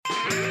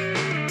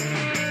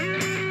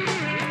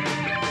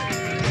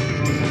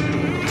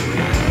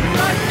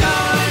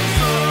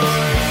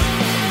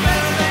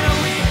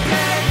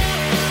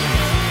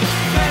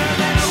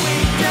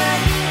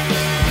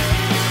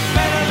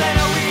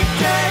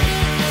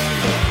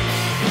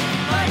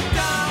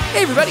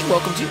Hey everybody,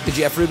 welcome to the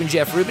Jeff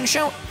Rubin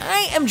Show.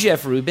 I am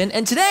Jeff Rubin,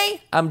 and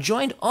today I'm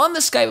joined on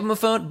the Skype on my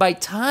phone by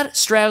Todd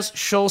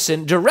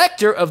Strauss-Schulson,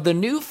 director of the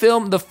new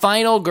film The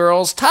Final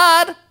Girls.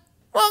 Todd,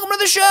 welcome to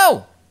the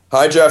show.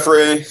 Hi,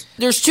 Jeffrey.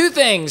 There's two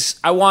things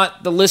I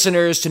want the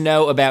listeners to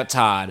know about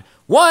Todd.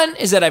 One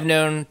is that I've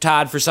known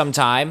Todd for some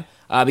time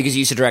because he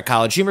used to direct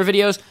college humor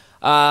videos.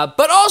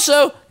 But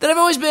also that I've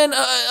always been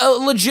a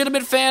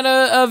legitimate fan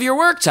of your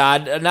work,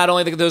 Todd. Not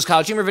only those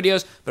college humor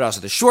videos, but also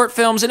the short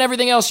films and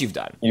everything else you've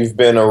done. You've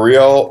been a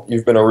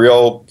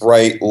real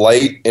bright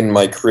light in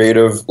my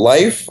creative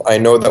life. I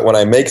know that when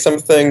I make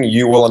something,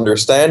 you will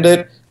understand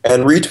it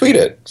and retweet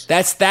it.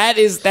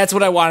 That's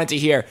what I wanted to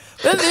hear.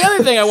 But the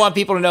other thing I want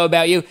people to know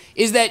about you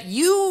is that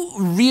you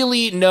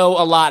really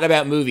know a lot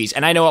about movies.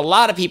 And I know a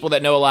lot of people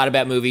that know a lot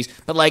about movies,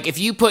 but like if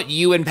you put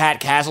you and Pat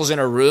Castles in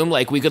a room,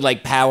 like we could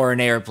like power an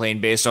airplane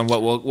based on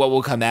what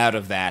will come out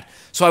of that.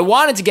 So I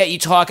wanted to get you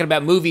talking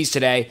about movies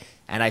today,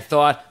 and I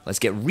thought let's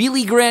get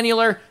really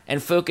granular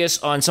and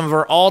focus on some of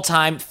our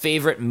all-time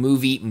favorite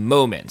movie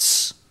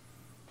moments.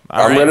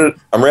 I'm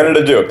ready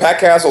to do it. Pat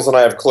Castles and I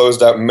have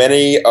closed out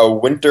many a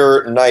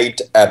winter night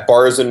at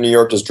bars in New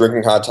York just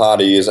drinking hot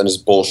toddies and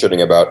just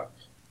bullshitting about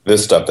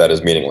this stuff that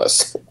is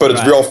meaningless. But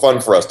it's real fun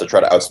for us to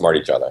try to outsmart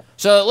each other.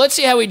 So let's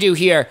see how we do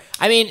here.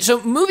 I mean,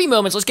 so movie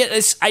moments, let's get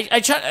this. I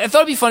thought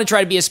it'd be fun to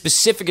try to be as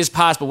specific as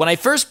possible. When I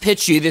first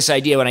pitched you this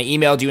idea, when I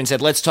emailed you and said,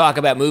 let's talk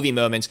about movie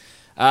moments,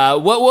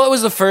 what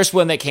was the first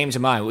one that came to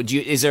mind?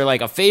 Is there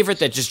like a favorite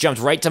that just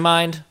jumped right to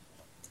mind?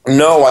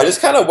 No, I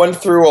just kind of went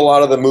through a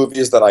lot of the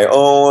movies that I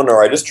own,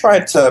 or I just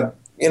tried to,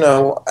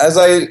 as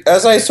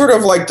I sort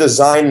of like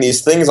design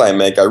these things I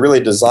make, I really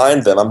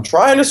designed them. I'm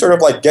trying to sort of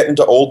like get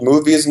into old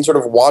movies and sort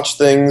of watch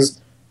things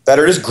that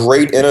are just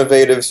great,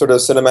 innovative sort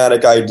of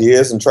cinematic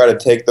ideas and try to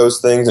take those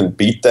things and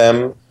beat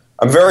them.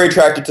 I'm very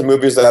attracted to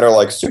movies that are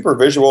like super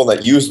visual and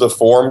that use the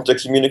form to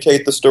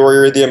communicate the story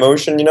or the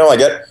emotion. I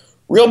get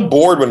real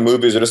bored when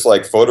movies are just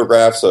like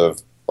photographs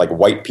of like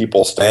white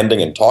people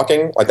standing and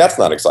talking. Like, that's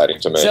not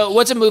exciting to me. So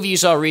what's a movie you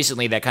saw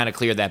recently that kind of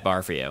cleared that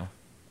bar for you?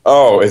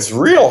 Oh, it's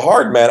real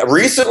hard, man.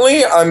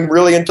 Recently, I'm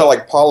really into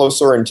like Paolo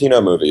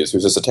Sorrentino movies,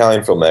 who's this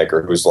Italian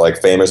filmmaker who's like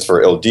famous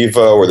for Il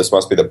Divo or This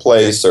Must Be the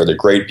Place or The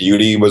Great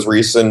Beauty was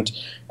recent,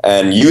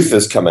 and Youth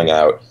is coming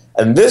out.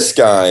 And this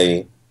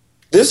guy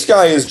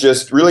is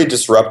just really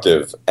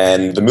disruptive,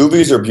 and the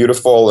movies are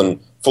beautiful and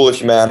full of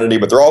humanity,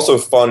 but they're also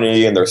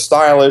funny and they're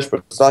stylish,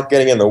 but it's not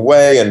getting in the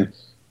way, and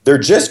they're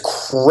just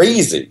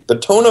crazy. The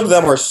tone of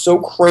them are so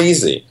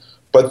crazy,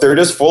 but they're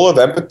just full of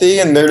empathy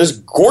and they're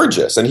just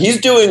gorgeous. And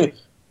he's doing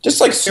just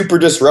like super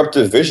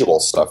disruptive visual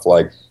stuff.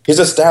 Like his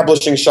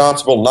establishing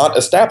shots will not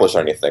establish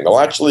anything. They'll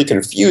actually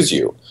confuse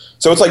you.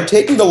 So it's like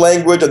taking the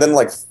language and then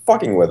like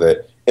fucking with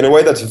it in a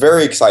way that's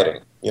very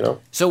exciting,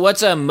 So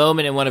what's a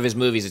moment in one of his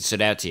movies that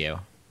stood out to you?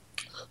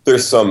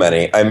 There's so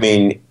many. I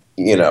mean,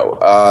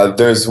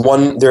 there's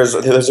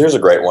a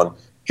great one.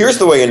 Here's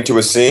the way into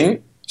a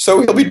scene. So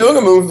he'll be doing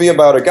a movie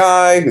about a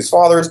guy whose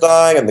father is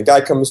dying, and the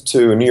guy comes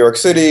to New York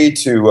City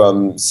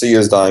to see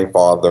his dying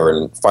father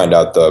and find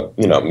out the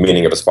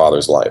meaning of his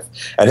father's life.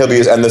 And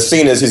the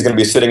scene is he's going to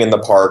be sitting in the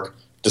park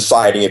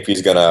deciding if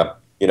he's going to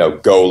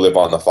go live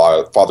on the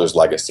father's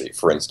legacy,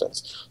 for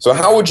instance. So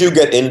how would you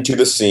get into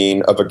the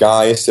scene of a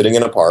guy sitting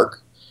in a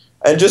park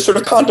and just sort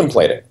of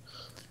contemplating?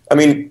 I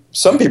mean,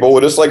 some people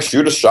would just like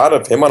shoot a shot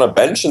of him on a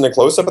bench in the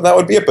close-up, and that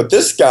would be it. But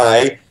this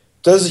guy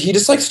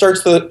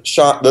starts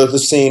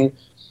the scene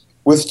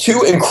with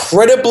two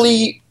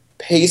incredibly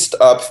paced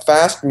up,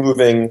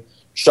 fast-moving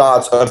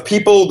shots of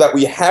people that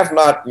we have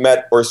not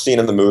met or seen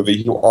in the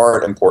movie who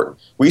aren't important.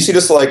 We see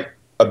just like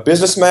a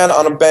businessman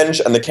on a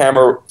bench and the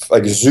camera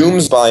like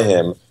zooms by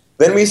him.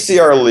 Then we see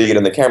our lead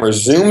and the camera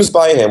zooms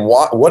by him.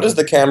 What is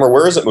the camera?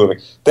 Where is it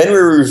moving? Then we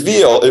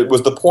reveal it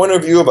was the point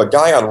of view of a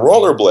guy on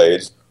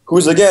rollerblades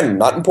who's, again,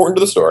 not important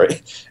to the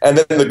story. And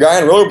then the guy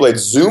on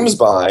rollerblades zooms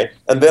by,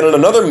 and then in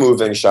another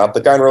moving shot,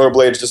 the guy on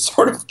rollerblades just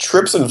sort of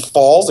trips and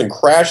falls and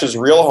crashes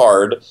real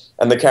hard,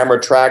 and the camera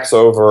tracks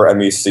over, and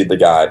we see the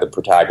guy, the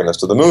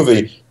protagonist of the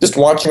movie, just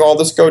watching all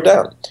this go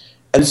down.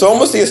 And so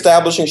almost the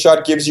establishing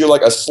shot gives you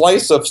like a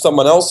slice of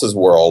someone else's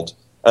world,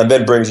 and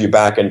then brings you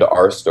back into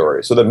our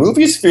story. So the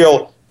movies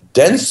feel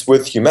dense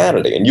with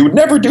humanity, and you would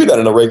never do that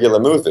in a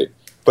regular movie.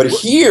 But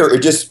here,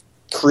 it just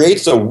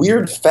creates a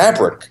weird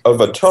fabric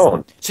of a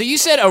tone. So you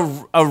said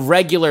a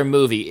regular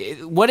movie.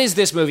 What is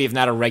this movie if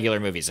not a regular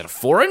movie? Is it a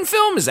foreign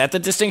film? Is that the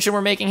distinction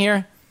we're making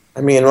here?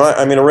 I mean,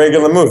 a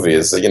regular movie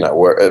is,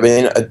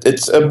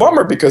 it's a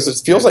bummer because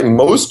it feels like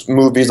most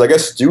movies, I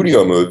guess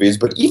studio movies,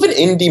 but even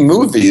indie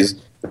movies,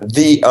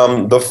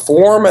 the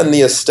form and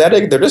the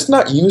aesthetic, they're just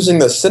not using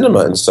the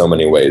cinema in so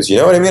many ways. You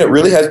know what I mean? It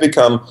really has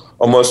become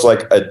almost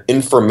like an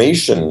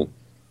information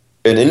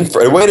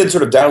a way to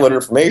sort of download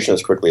information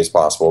as quickly as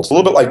possible. It's a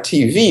little bit like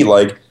TV.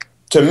 Like,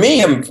 to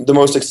me, I'm the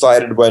most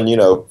excited when,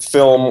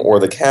 film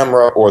or the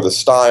camera or the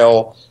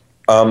style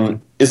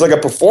is like a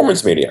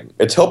performance medium.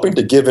 It's helping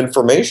to give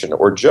information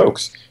or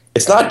jokes.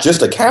 It's not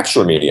just a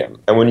capture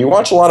medium. And when you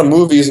watch a lot of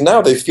movies now,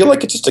 they feel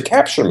like it's just a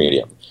capture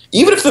medium.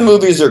 Even if the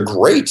movies are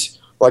great,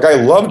 Like, I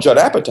love Judd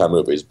Apatow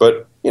movies,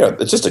 but,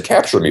 it's just a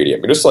capture medium.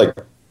 You're just, like,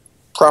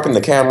 propping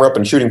the camera up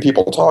and shooting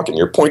people talking.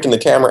 You're pointing the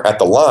camera at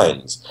the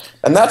lines.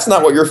 And that's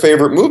not what your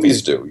favorite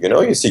movies do.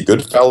 You see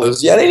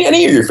Goodfellas,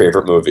 any of your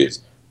favorite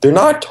movies. They're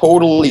not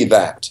totally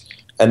that.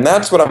 And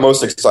that's what I'm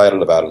most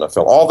excited about in a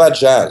film. All that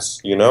jazz,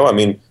 I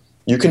mean,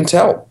 you can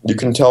tell. You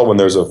can tell when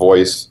there's a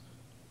voice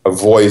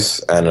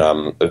and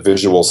a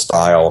visual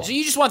style. So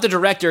you just want the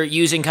director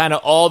using kind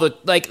of all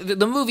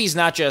the movie's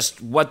not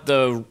just what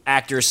the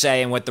actors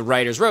say and what the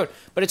writers wrote,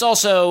 but it's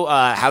also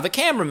how the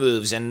camera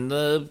moves and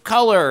the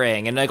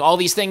coloring and like all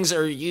these things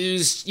are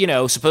used,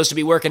 supposed to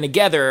be working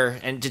together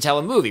and to tell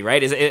a movie,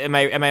 right? Am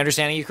I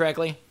understanding you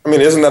correctly? I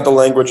mean, isn't that the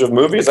language of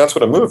movies? That's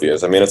what a movie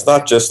is. I mean, it's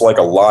not just like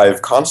a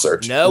live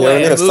concert. No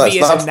way. A movie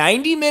is a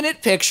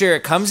 90-minute picture.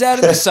 It comes out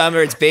in the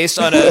summer. It's based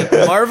on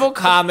a Marvel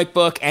comic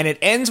book, and it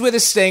ends with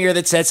a stinger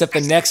that sets up the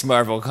next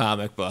Marvel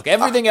comic book.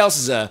 Everything else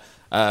is a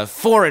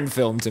foreign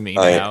film to me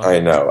now. I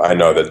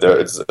know that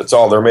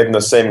they're made in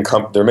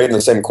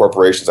the same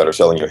corporations that are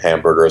selling you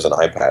hamburgers and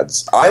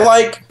iPads.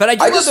 But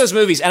I love those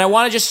movies, and I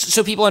want to just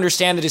so people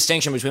understand the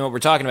distinction between what we're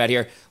talking about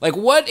here. Like,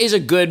 what is a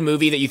good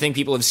movie that you think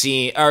people have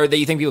seen, or that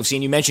you think people have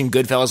seen? You mentioned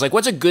Goodfellas. Like,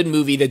 what's a good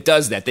movie that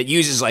does that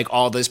uses like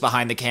all this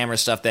behind the camera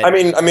stuff? That I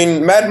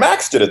mean, Mad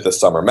Max did it this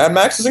summer. Mad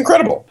Max is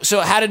incredible. So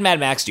how did Mad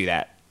Max do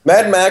that?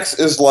 Mad Max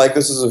is like,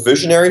 this is a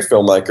visionary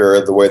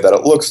filmmaker, the way that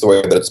it looks, the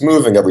way that it's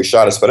moving, every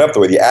shot is sped up, the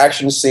way the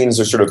action scenes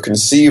are sort of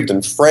conceived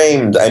and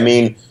framed. I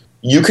mean,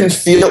 you can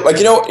feel, like,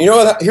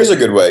 here's a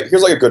good way.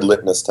 Here's like a good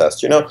litmus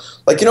test,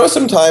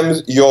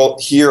 sometimes you'll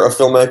hear a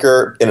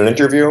filmmaker in an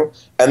interview,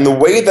 and the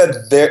way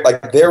that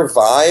their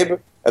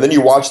vibe, and then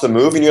you watch the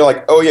movie, and you're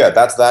like, oh yeah,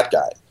 that's that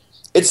guy.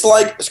 It's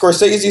like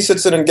Scorsese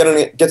sits in and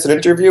gets an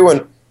interview,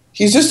 and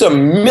he's just a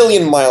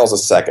million miles a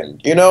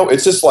second,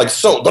 It's just like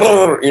so,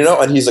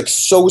 and he's like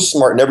so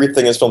smart in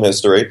everything in film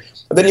history.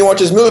 And then you watch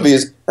his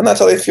movies, and that's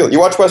how they feel. You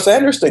watch Wes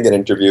Anderson get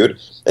interviewed,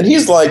 and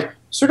he's like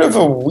sort of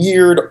a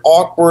weird,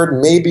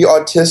 awkward, maybe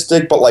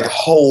autistic, but like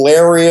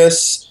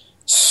hilarious,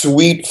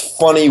 sweet,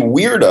 funny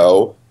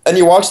weirdo. And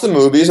you watch the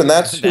movies, and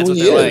that's who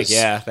he is. Like.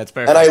 Yeah, that's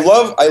perfect. And I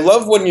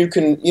love when you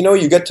can,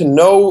 you get to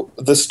know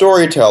the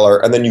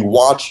storyteller, and then you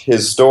watch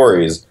his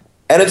stories.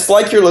 And it's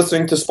like you're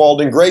listening to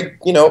Spalding great,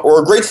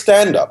 or a great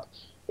stand-up.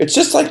 It's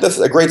just like this,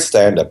 a great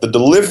stand-up. The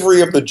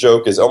delivery of the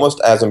joke is almost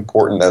as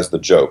important as the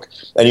joke.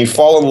 And you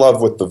fall in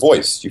love with the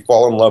voice. You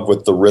fall in love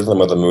with the rhythm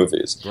of the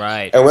movies.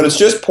 Right. And when it's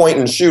just point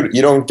and shoot,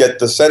 you don't get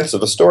the sense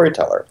of a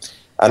storyteller.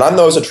 And I'm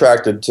those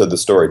attracted to the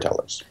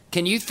storytellers.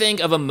 Can you think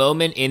of a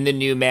moment in the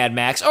new Mad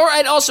Max, or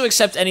I'd also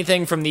accept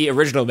anything from the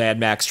original Mad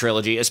Max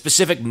trilogy, a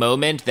specific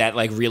moment that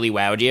like really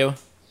wowed you?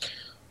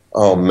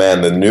 Oh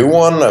man, the new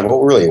one,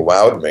 what really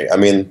wowed me? I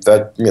mean,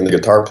 the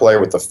guitar player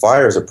with the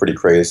fire is a pretty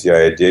crazy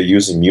idea.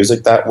 Using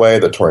music that way,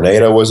 the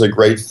tornado was a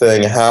great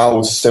thing.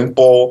 How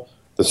simple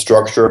the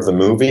structure of the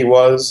movie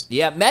was.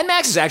 Yeah, Mad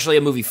Max is actually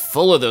a movie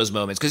full of those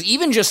moments, because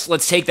even just,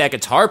 let's take that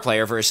guitar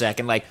player for a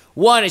second, like,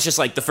 one, it's just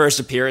like the first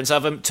appearance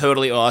of him,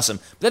 totally awesome.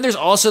 But then there's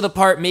also the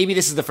part, maybe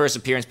this is the first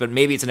appearance, but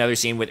maybe it's another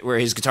scene where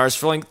his guitar's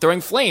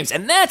throwing flames,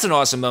 and that's an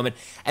awesome moment.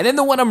 And then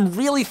the one I'm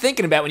really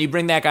thinking about when you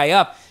bring that guy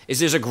up is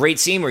there's a great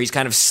scene where he's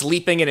kind of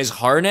sleeping in his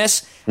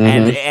harness,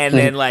 and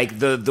then like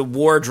the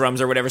war drums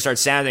or whatever start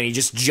sounding, and he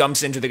just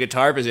jumps into the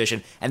guitar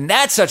position, and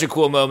that's such a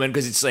cool moment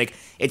because it's like,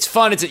 it's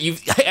fun.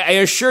 I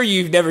assure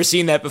you you've never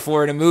seen that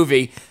before in a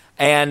movie.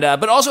 And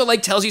but also, it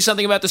like tells you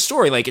something about the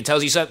story. Like, it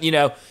tells you something.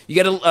 You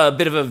get a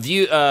bit of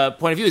a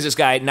point of view as this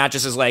guy, not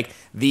just as like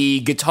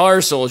the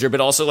guitar soldier,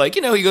 but also like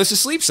he goes to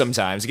sleep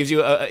sometimes. It gives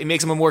you it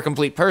makes him a more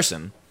complete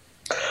person.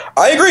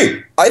 I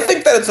agree. I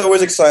think that it's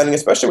always exciting,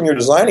 especially when you're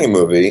designing a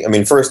movie. I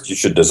mean, first you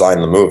should design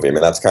the movie. I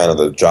mean, that's kind of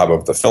the job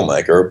of the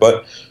filmmaker.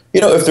 But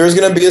if there's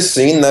going to be a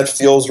scene that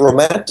feels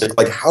romantic,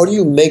 like, how do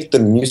you make the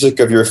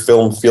music of your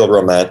film feel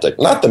romantic?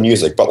 Not the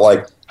music, but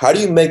like, how do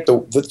you make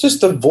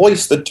just the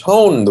voice, the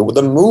tone,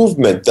 the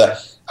movement?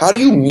 How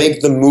do you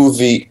make the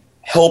movie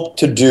help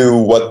to do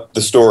what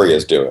the story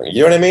is doing?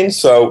 You know what I mean?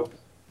 So,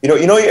 you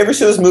ever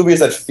see those movies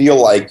that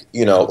feel like,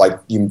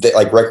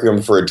 like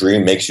Requiem for a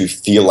Dream makes you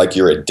feel like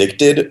you're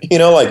addicted?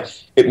 Like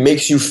it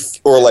makes you,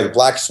 or like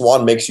Black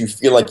Swan makes you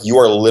feel like you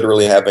are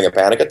literally having a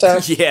panic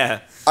attack. Yeah.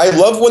 I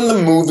love when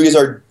the movies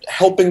are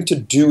helping to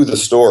do the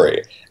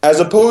story, as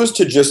opposed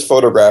to just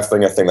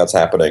photographing a thing that's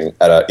happening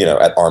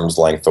at arm's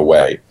length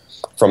away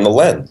from the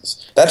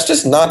lens. That's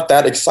just not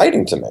that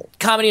exciting to me.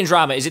 Comedy and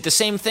drama, is it the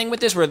same thing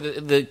with this, where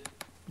the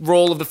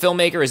role of the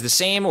filmmaker is the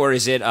same, or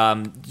is it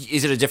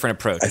a different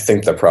approach? I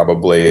think that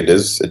probably it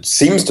is. It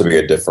seems to be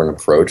a different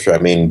approach. I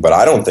mean, but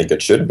I don't think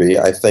it should be.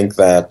 I think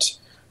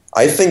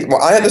I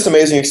had this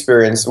amazing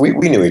experience. We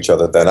knew each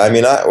other then. I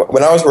mean,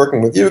 when I was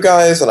working with you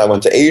guys, and I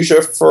went to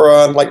Asia for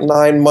like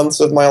 9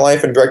 months of my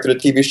life and directed a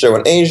TV show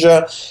in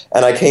Asia,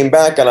 and I came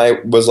back and I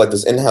was like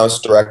this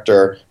in-house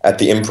director at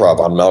the Improv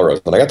on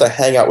Melrose, and I got to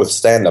hang out with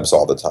stand-ups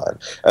all the time.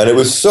 And it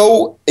was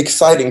so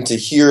exciting to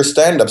hear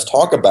stand-ups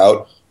talk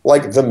about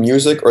like the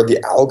music or the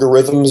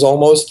algorithms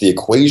almost, the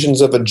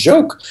equations of a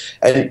joke.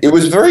 And it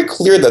was very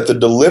clear that the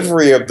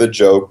delivery of the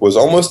joke was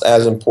almost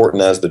as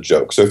important as the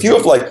joke. So if you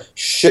have like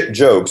shit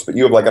jokes, but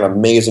you have like an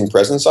amazing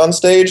presence on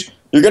stage,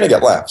 you're going to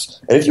get laughs.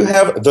 And if you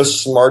have the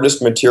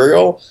smartest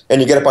material and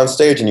you get up on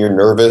stage and you're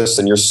nervous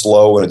and you're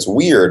slow and it's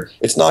weird,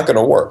 it's not going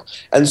to work.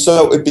 And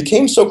so it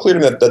became so clear to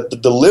me that the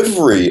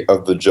delivery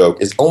of the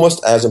joke is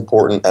almost as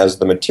important as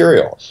the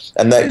material.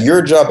 And that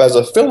your job as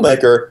a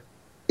filmmaker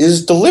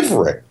is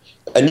delivering.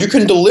 And you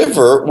can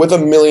deliver with a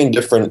million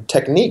different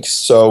techniques.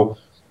 So,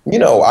 you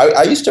know,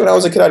 I used to, when I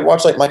was a kid, I'd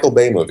watch like Michael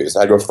Bay movies.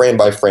 I'd go frame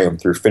by frame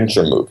through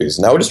Fincher movies.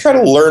 And I would just try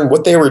to learn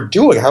what they were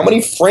doing. How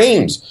many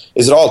frames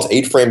is it all? It's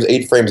 8 frames,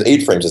 8 frames,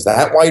 8 frames. Is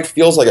that why it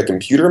feels like a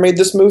computer made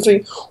this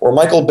movie? Or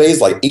Michael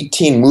Bay's like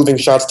 18 moving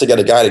shots to get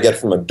a guy to get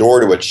from a door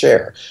to a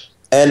chair.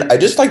 And I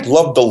just like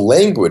love the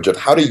language of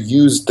how to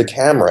use the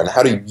camera and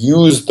how to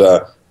use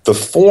the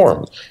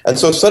form. And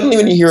so suddenly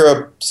when you hear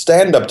a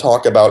stand-up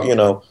talk about, you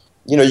know,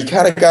 you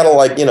kind of got to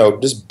like, you know,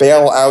 just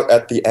bail out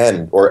at the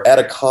end or add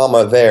a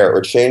comma there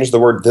or change the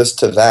word this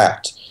to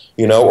that,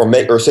 you know,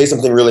 or say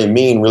something really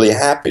mean, really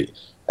happy.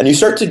 And you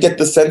start to get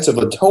the sense of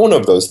the tone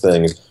of those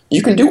things.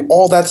 You can do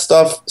all that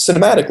stuff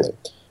cinematically.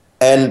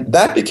 And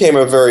that became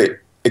a very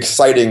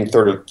exciting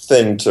sort of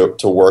thing to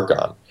work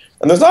on.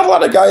 And there's not a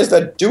lot of guys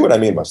that do it. I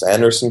mean, Wes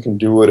Anderson can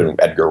do it, and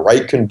Edgar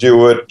Wright can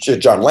do it.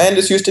 John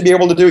Landis used to be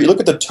able to do it. You look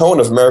at the tone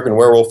of American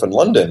Werewolf in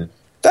London,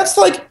 that's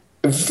like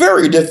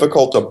very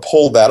difficult to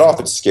pull that off.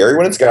 It's scary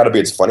when it's got to be.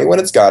 It's funny when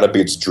it's got to be.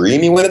 It's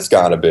dreamy when it's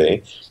got to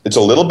be. It's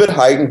a little bit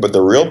heightened, but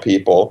they're real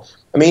people.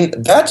 I mean,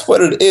 that's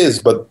what it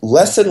is, but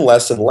less and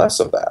less and less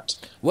of that.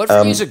 What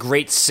for you is a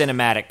great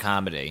cinematic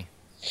comedy?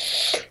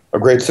 A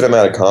great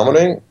cinematic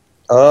comedy?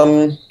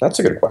 That's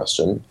a good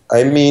question.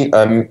 I mean,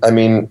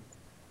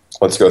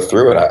 let's go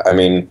through it. I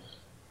mean,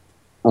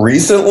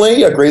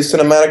 recently, a great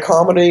cinematic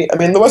comedy. I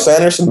mean, the Wes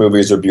Anderson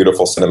movies are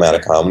beautiful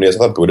cinematic comedies. I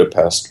thought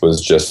Budapest was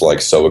just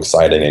like so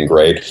exciting and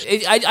great.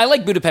 I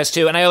like Budapest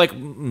too, and I like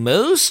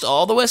most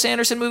all the Wes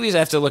Anderson movies. I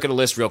have to look at a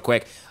list real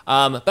quick,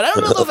 but I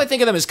don't know if I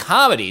think of them as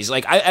comedies.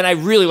 Like, I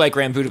really like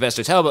Grand Budapest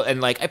Hotel,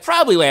 and like I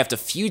probably laughed a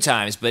few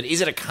times. But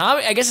is it a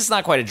comedy? I guess it's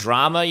not quite a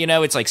drama. You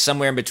know, it's like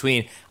somewhere in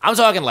between. I'm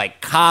talking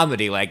like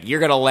comedy. Like you're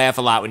gonna laugh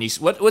a lot when you.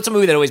 What's a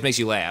movie that always makes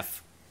you laugh?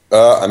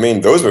 I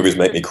mean, those movies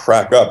make me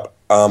crack up.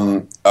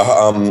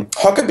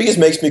 Huckabees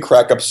makes me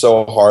crack up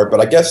so hard, but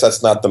I guess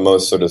that's not the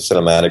most sort of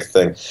cinematic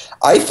thing.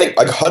 I think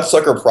like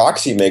Hudsucker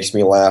Proxy makes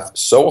me laugh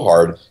so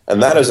hard,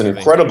 and that is an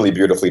incredibly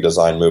beautifully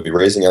designed movie.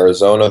 Raising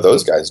Arizona,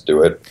 those guys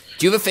do it.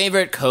 Do you have a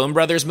favorite Coen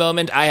Brothers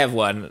moment? I have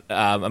one.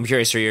 I'm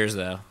curious for yours,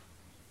 though.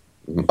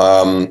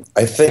 The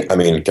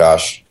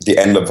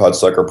end of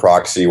Hudsucker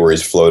Proxy where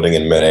he's floating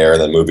in midair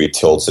and the movie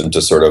tilts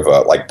into sort of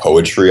like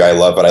poetry. I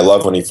love it. I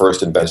love when he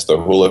first invents the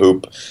hula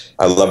hoop.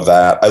 I love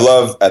that. I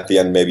love at the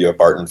end maybe of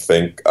Barton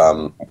Fink.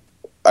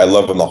 I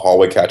love when the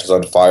hallway catches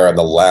on fire and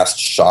the last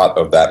shot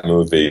of that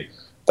movie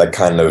that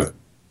kind of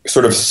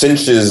sort of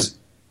cinches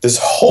this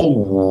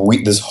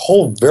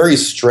whole very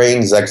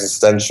strange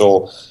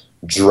existential,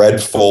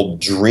 dreadful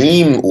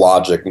dream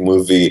logic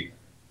movie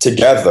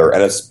together,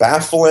 and it's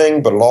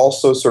baffling, but it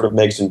also sort of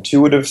makes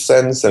intuitive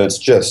sense, and it's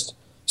just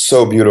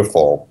so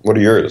beautiful. What are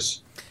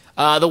yours?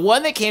 The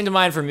one that came to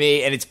mind for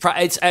me, and it's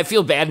I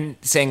feel bad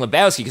saying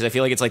Lebowski because I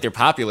feel like it's like their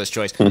populist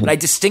choice, but I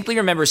distinctly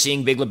remember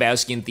seeing Big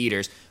Lebowski in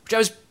theaters, which I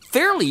was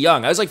fairly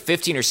young. I was like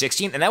 15 or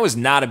 16, and that was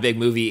not a big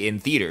movie in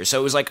theaters, so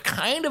it was like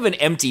kind of an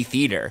empty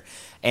theater.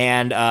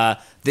 And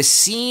the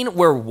scene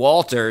where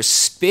Walter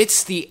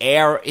spits the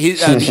ear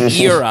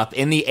up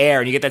in the air,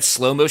 and you get that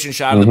slow motion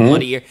shot of the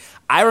bloody ear.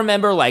 I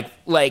remember like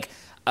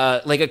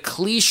a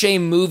cliche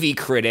movie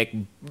critic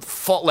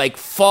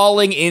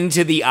falling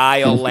into the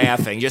aisle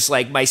laughing, just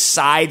like my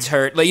sides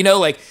hurt. Like, you know,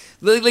 like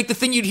the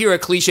thing you'd hear a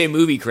cliche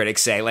movie critic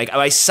say, like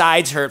my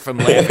sides hurt from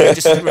laughing. I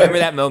just remember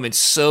that moment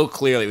so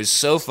clearly. It was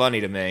so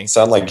funny to me.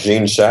 Sound like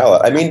Gene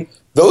Shalit. I mean,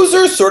 those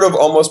are sort of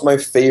almost my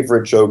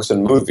favorite jokes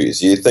in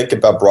movies. You think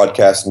about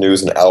Broadcast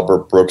News and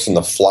Albert Brooks and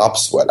the flop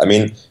sweat. I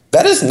mean,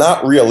 that is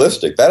not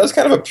realistic. That is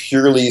kind of a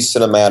purely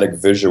cinematic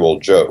visual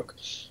joke.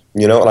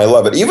 You know, and I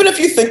love it. Even if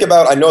you think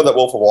about, I know that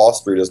Wolf of Wall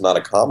Street is not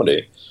a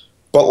comedy,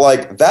 but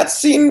like that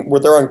scene where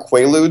they're on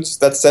Quaaludes,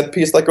 that set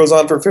piece that goes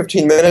on for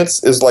 15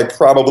 minutes is like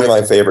probably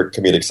my favorite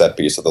comedic set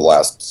piece of the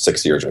last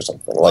 6 years or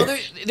something. Like, well,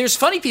 there's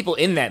funny people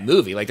in that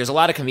movie. Like, there's a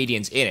lot of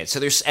comedians in it. So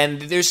there's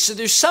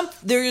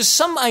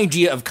some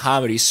idea of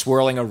comedy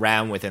swirling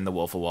around within the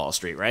Wolf of Wall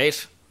Street,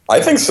 right?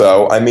 I think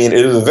so. I mean,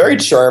 it is a very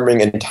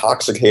charming,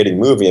 intoxicating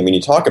movie. I mean,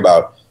 you talk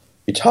about,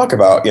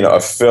 you know, a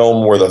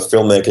film where the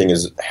filmmaking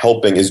is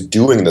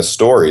doing the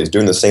story, is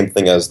doing the same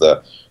thing as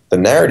the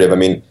narrative. I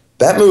mean,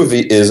 that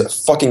movie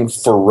is fucking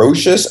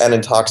ferocious and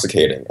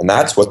intoxicating, and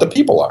that's what the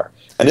people are.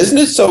 And isn't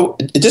it so,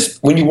 it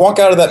just, when you walk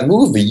out of that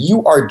movie,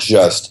 you are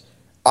just,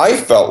 I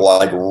felt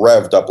like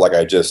revved up like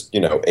I just,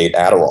 you know, ate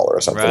Adderall or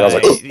something. Right. I was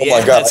like, oh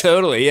my God.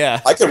 Totally, yeah.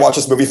 I could watch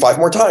this movie 5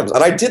 more times.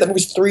 And I did. That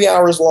movie's 3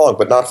 hours long,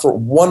 but not for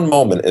one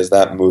moment is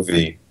that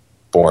movie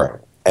boring.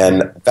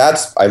 And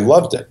I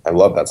loved it. I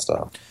love that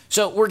stuff.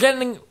 So we're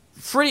getting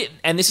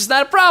and this is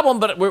not a problem,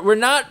 but we're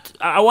not.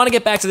 I want to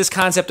get back to this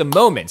concept of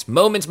moments.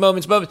 Moments.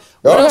 What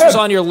else was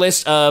on your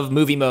list of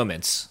movie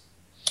moments?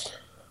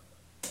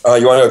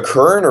 You want to go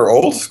current or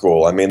old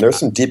school? I mean, there's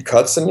some deep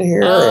cuts in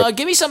here.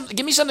 Give me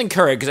something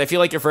current, because I feel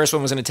like your first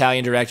one was an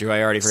Italian director who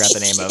I already forgot the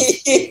name of.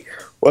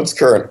 What's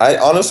current?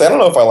 Honestly, I don't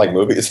know if I like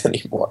movies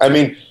anymore. I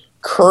mean,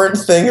 current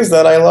things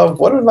that I love.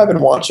 What have I been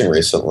watching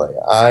recently?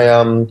 I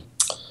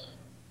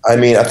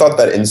thought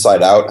that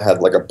Inside Out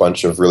had like a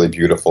bunch of really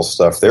beautiful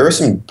stuff. There are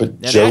some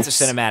jokes.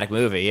 That's a cinematic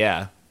movie,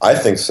 yeah. I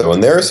think so,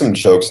 and there are some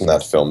jokes in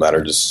that film that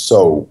are just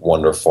so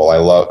wonderful.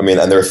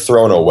 And they're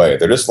thrown away.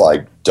 They're just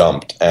like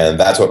dumped, and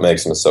that's what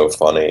makes them so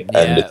funny. Yeah.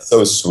 And it's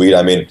so sweet.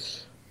 I mean,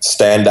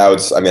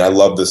 standouts. I mean, I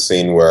love the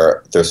scene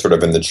where they're sort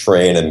of in the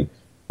train, and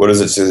what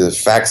is it?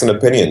 Facts and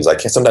opinions. I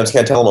sometimes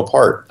can't tell them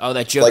apart. Oh,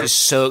 that joke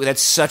is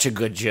that's such a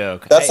good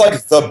joke. That's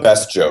like the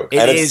best joke.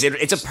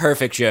 It's a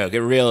perfect joke.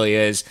 It really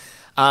is.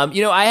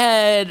 I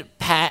had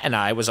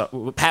Pat was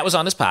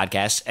on this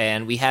podcast,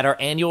 and we had our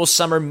annual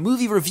summer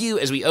movie review,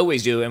 as we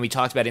always do, and we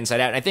talked about Inside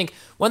Out. And I think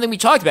one thing we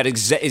talked about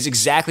is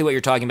exactly what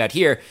you're talking about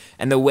here,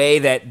 and the way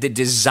that the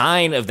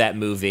design of that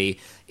movie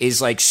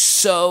is like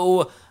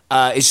so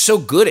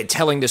good at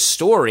telling the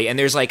story. And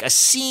there's like a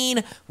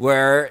scene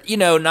where,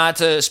 not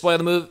to spoil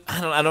the movie,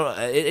 I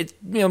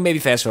don't, maybe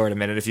fast forward a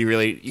minute if you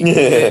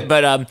really,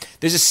 but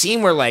there's a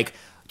scene where like,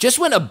 just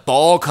when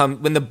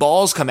when the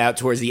balls come out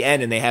towards the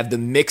end and they have the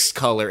mixed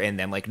color in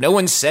them, like no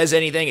one says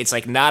anything, it's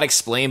like not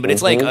explained, but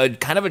it's like a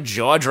kind of a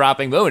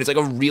jaw-dropping moment. It's like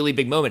a really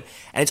big moment,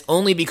 and it's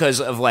only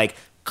because of like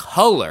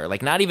color,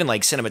 like not even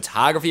like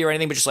cinematography or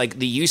anything, but just like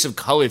the use of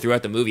color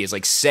throughout the movie is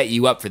like set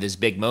you up for this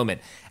big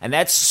moment. And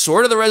that's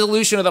sort of the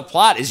resolution of the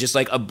plot, is just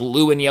like a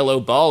blue and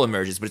yellow ball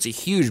emerges, but it's a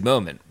huge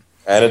moment.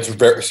 And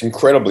it's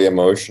incredibly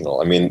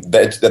emotional. I mean,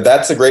 that's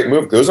a great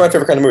movie. Those are my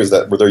favorite kind of movies,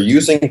 where they're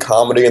using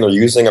comedy and they're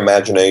using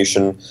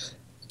imagination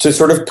to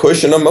sort of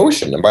push an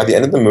emotion. And by the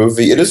end of the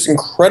movie, it is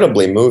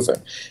incredibly moving.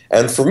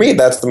 And for me,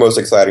 that's the most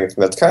exciting thing.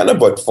 That's kind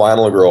of what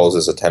Final Girls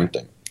is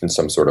attempting in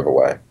some sort of a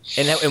way.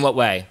 In what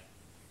way?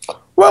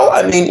 Well,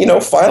 I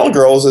mean, Final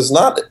Girls is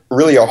not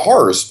really a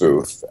horror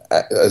spoof,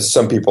 as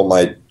some people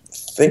might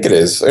think it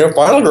is.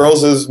 Final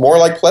Girls is more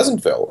like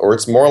Pleasantville, or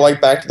it's more like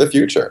Back to the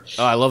Future.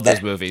 Oh, I love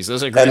those movies.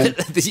 Those are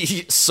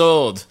great.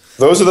 Sold.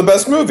 Those are the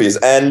best movies.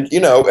 And,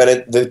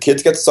 the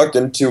kids get sucked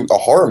into a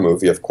horror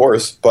movie, of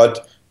course,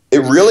 but it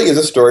really is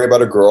a story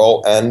about a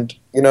girl and,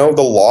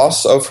 the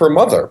loss of her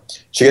mother.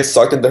 She gets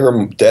sucked into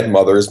her dead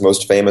mother's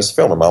most famous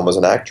film. Her mom was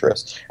an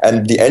actress.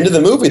 And the end of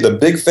the movie, the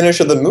big finish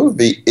of the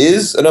movie,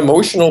 is an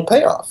emotional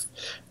payoff.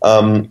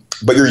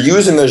 But you're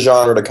using the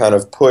genre to kind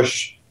of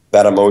push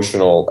that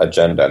emotional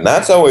agenda. And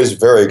that's always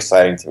very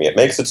exciting to me. It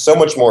makes it so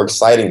much more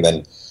exciting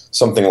than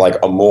something like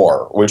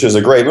Amour, which is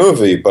a great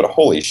movie, but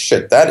holy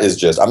shit, that is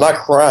just, I'm not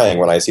crying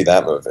when I see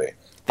that movie.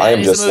 I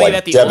am just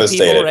like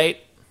devastated. Old people, right?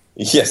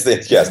 Yes.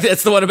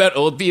 That's the one about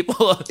old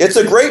people. It's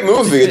a great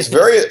movie. It's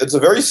a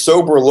very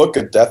sober look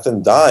at death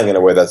and dying in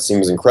a way that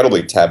seems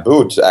incredibly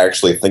taboo to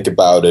actually think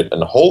about it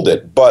and hold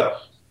it.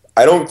 But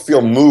I don't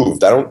feel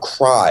moved. I don't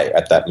cry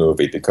at that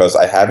movie because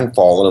I haven't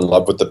fallen in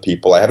love with the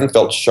people. I haven't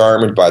felt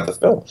charmed by the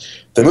film.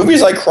 The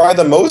movies I cry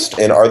the most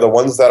in are the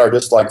ones that are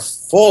just like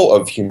full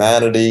of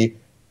humanity,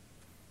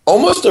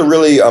 almost a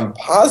really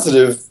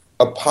positive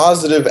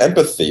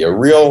empathy, a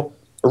real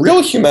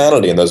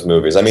humanity in those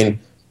movies. I mean,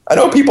 I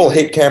know people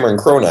hate Cameron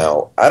Crowe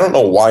now. I don't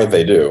know why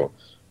they do,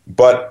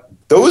 but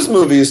those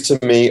movies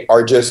to me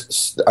are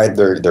just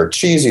they're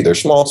cheesy, they're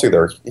schmaltzy,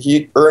 they're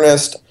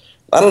earnest.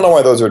 I don't know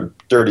why those are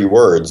dirty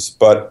words,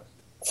 but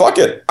fuck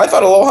it. I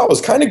thought Aloha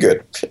was kind of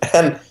good.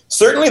 And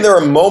certainly there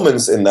are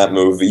moments in that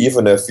movie,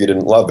 even if you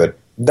didn't love it,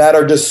 that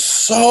are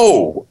just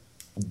so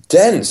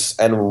dense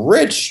and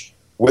rich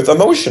with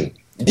emotion.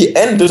 The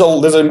end, there's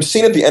a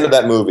scene at the end of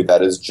that movie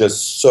that is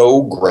just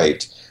so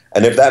great.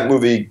 And if that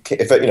movie,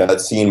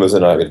 that scene was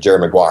in Jerry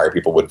Maguire,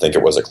 people would think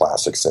it was a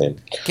classic scene.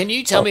 Can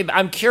you tell me?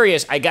 I'm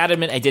curious. I got to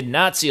admit, I did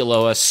not see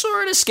Aloha.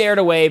 Sort of scared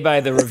away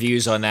by the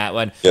reviews on that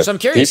one. Yeah, so I'm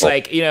curious, and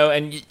I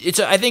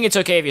think it's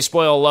okay if you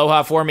spoil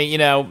Aloha for me.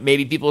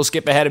 Maybe people will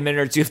skip ahead a minute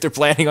or two if they're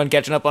planning on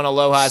catching up on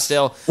Aloha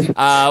still.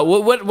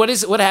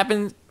 What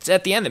happened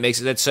at the end that makes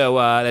it that's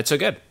so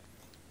good?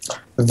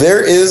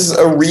 There is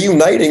a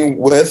reuniting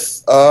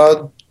with.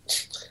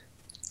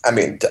 I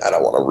mean, I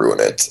don't want to ruin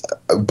it,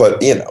 but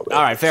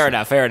All right, fair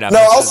enough. No,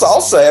 I'll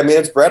say. I mean,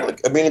 it's Bradley.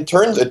 I mean,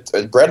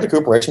 Bradley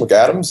Cooper, Rachel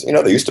McAdams.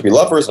 They used to be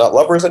lovers, not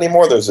lovers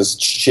anymore. There's this.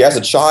 She has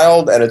a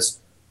child, and it's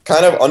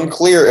kind of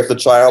unclear if the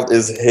child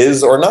is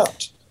his or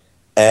not.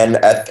 And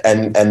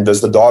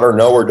does the daughter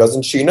know or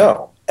doesn't she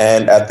know?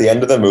 And at the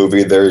end of the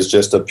movie, there's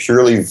just a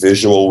purely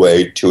visual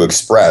way to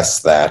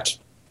express that.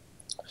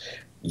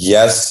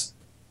 Yes,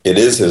 it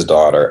is his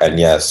daughter, and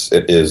yes,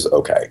 it is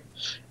okay.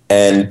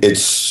 And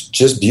it's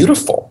just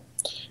beautiful.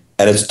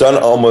 And it's done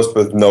almost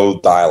with no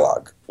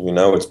dialogue.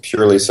 It's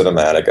purely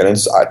cinematic. And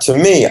it's to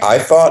me, I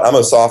thought, I'm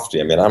a softie.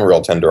 I mean, I'm a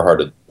real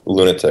tender-hearted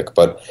lunatic.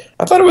 But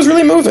I thought it was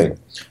really moving.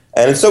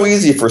 And it's so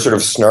easy for sort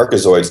of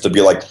snarkazoids to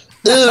be like,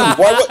 Ew,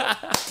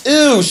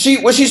 ew,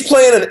 she's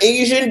playing an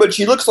Asian, but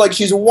she looks like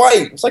she's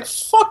white. It's like,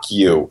 fuck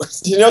you.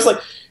 You know, it's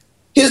like,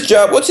 his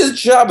job, what's his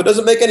job? It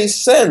doesn't make any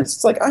sense.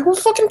 It's like, I don't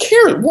fucking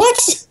care.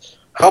 What?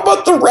 How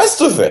about the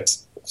rest of it?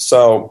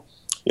 So,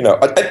 you know,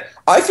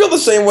 I feel the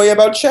same way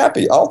about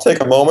Chappie. I'll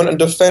take a moment and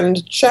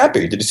defend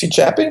Chappie. Did you see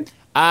Chappie?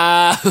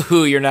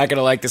 You're not going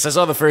to like this. I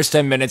saw the first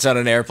 10 minutes on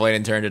an airplane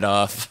and turned it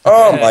off.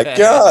 Oh, my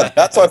God.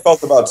 That's how I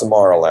felt about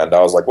Tomorrowland.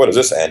 I was like, what is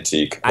this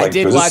antique? Like,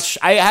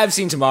 I have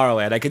seen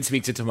Tomorrowland. I could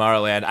speak to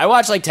Tomorrowland. I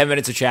watched like 10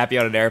 minutes of Chappie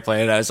on an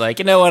airplane, and I was like,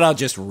 you know what? I'll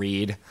just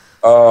read.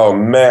 Oh,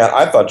 man.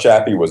 I thought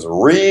Chappie was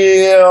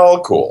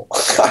real cool.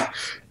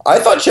 I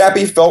thought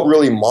Chappie felt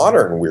really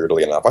modern,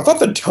 weirdly enough. I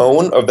thought the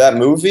tone of that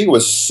movie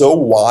was so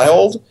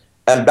wild,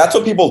 and that's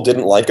what people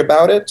didn't like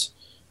about it.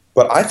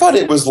 But I thought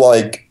it was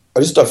like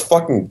just a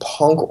fucking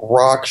punk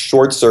rock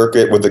short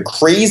circuit with a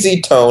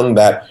crazy tone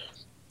that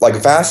like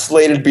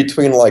vacillated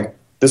between like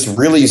this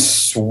really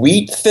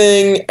sweet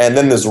thing and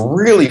then this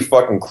really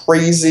fucking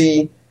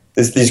crazy,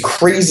 these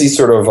crazy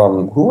sort of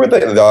who were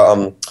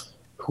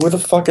the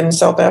fucking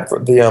South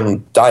Africa,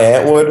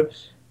 Diane Wood,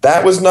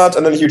 that was nuts,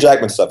 and then the Hugh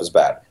Jackman stuff is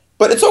bad.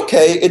 But it's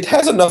okay. It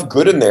has enough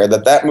good in there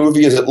that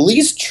movie is at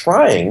least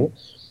trying.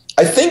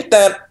 I think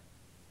that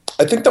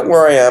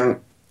where I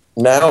am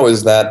now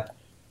is that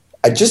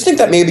I just think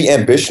that maybe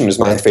ambition is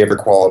my favorite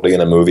quality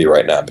in a movie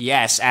right now.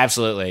 Yes,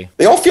 absolutely.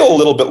 They all feel a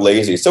little bit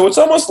lazy. So it's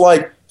almost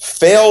like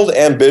failed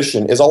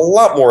ambition is a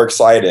lot more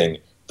exciting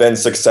than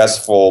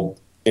successful,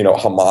 you know,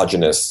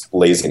 homogenous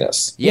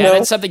laziness. Yeah, you know?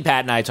 That's something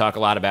Pat and I talk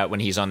a lot about when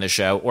he's on the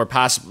show, or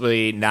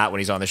possibly not when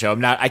he's on the show.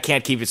 I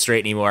can't keep it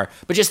straight anymore.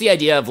 But just the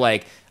idea of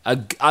like,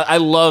 I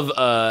love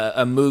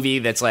a movie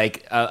that's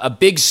like a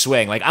big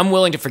swing. Like, I'm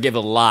willing to forgive a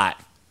lot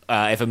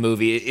if a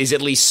movie is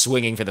at least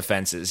swinging for the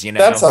fences, you know?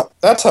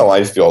 That's how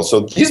I feel. So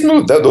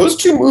those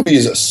two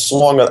movies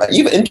swung.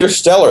 Even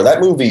Interstellar, that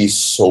movie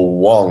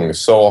swung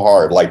so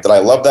hard. Like, did I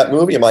love that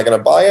movie? Am I going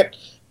to buy it?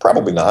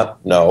 Probably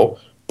not. No,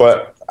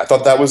 but I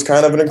thought that was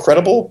kind of an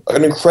incredible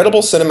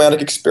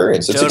cinematic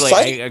experience. It's totally,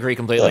 exciting. I agree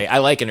completely. Yeah. I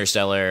like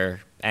Interstellar.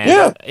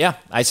 And yeah.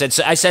 I said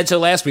so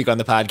last week on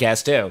the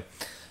podcast too.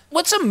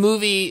 What's a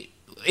movie?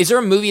 Is there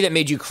a movie that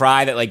made you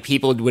cry that like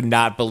people would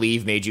not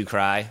believe made you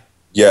cry?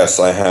 Yes,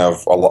 I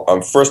have.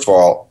 First of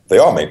all, they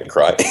all make me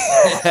cry.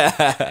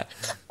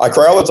 I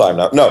cry all the time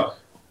now. No.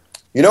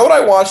 You know what I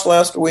watched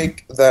last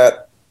week?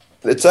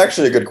 It's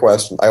actually a good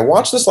question. I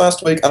watched this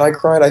last week, and I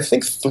cried, I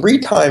think, 3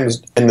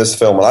 times in this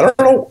film. And I don't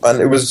know,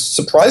 and it was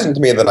surprising to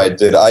me that I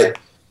did.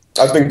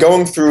 I've been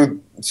going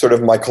through sort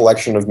of my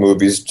collection of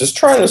movies, just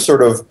trying to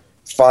sort of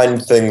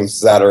find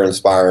things that are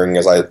inspiring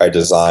as I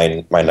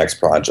design my next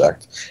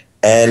project.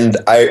 And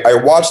I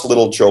watched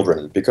Little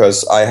Children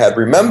because I had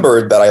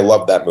remembered that I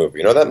loved that movie.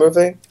 You know that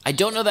movie? I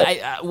don't know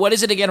that. What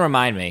is it again?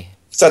 Remind me.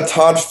 It's that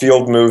Todd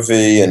Field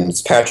movie, and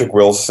it's Patrick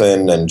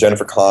Wilson and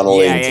Jennifer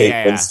Connelly and Kate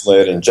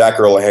Winslet and Jack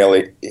Earl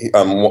Haley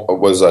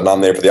was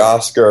nominated for the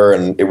Oscar,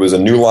 and it was a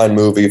New Line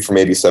movie from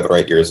maybe 7 or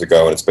 8 years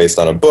ago, and it's based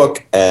on a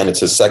book, and it's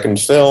his second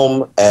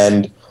film,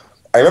 and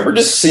I remember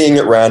just seeing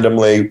it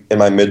randomly in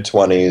my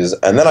mid-20s,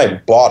 and then I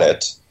bought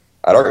it.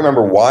 I don't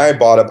remember why I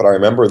bought it, but I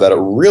remember that it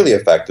really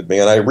affected me,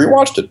 and I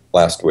rewatched it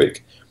last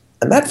week.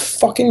 And that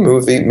fucking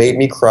movie made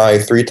me cry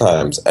 3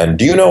 times. And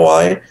do you know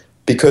why?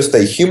 Because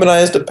they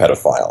humanized a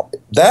pedophile.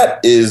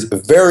 That is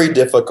very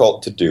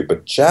difficult to do.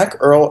 But Jack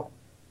Earl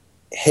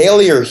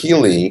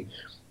Haley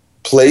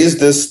plays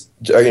this,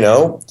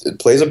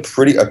 plays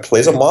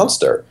a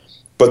monster.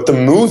 But the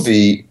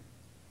movie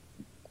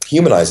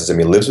humanizes him.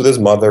 He lives with his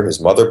mother. His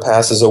mother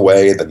passes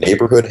away. The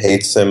neighborhood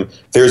hates him.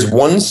 There's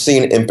one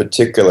scene in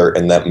particular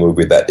in that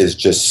movie that is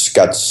just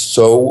got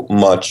so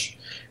much.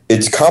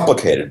 It's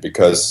complicated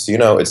because,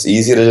 it's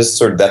easy to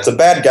just that's a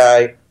bad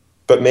guy,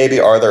 but maybe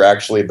are there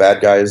actually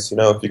bad guys?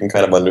 If you can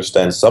kind of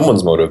understand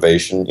someone's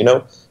motivation,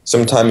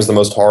 sometimes the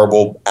most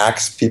horrible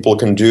acts people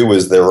can do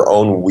is their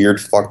own weird,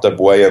 fucked up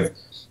way of,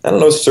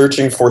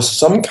 searching for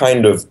some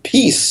kind of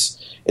peace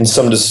in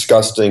some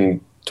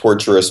disgusting,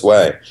 torturous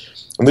way.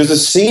 And there's a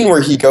scene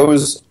where he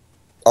goes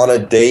on a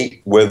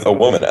date with a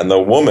woman, and the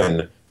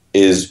woman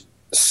is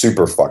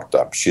super fucked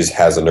up. She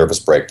has a nervous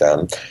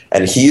breakdown,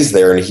 and he's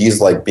there, and he's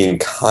like being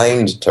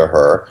kind to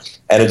her,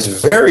 and it's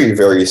very,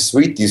 very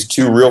sweet. These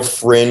 2 real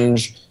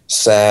fringe,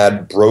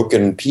 sad,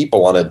 broken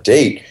people on a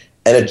date,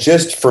 and it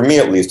just, for me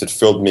at least, it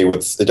filled me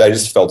with. I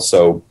just felt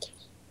so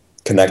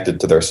connected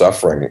to their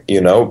suffering.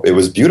 It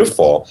was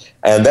beautiful,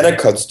 and then it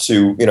cuts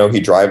to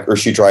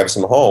she drives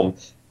him home.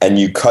 And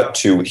you cut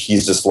to,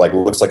 he's just like,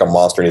 looks like a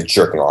monster and he's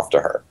jerking off to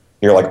her.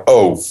 And you're like,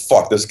 oh,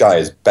 fuck, this guy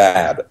is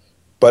bad.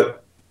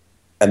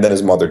 And then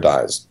his mother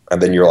dies.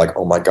 And then you're like,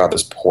 oh my God,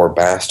 this poor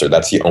bastard.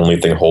 That's the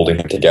only thing holding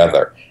him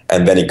together.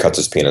 And then he cuts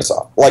his penis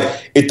off.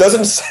 Like, it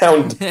doesn't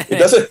sound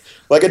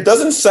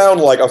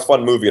like a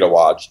fun movie to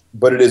watch,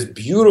 but it is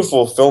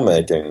beautiful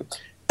filmmaking.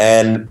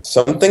 And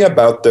something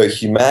about the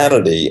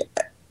humanity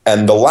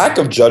and the lack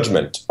of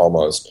judgment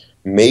almost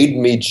made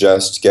me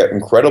just get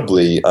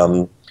incredibly,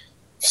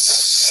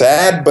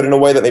 sad, but in a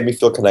way that made me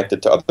feel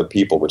connected to other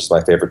people, which is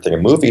my favorite thing a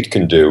movie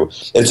can do.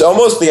 It's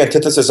almost the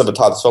antithesis of a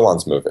Todd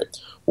Solondz movie,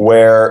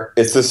 where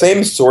it's the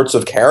same sorts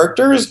of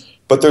characters,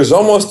 but there's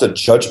almost a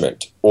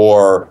judgment,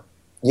 or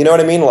you know what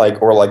I mean,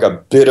 or like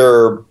a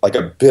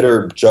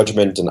bitter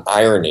judgment and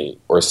irony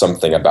or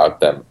something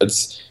about them.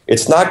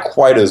 It's not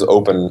quite as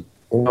open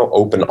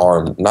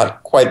armed,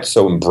 not quite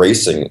so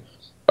embracing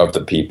of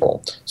the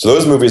people. So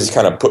those movies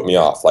kind of put me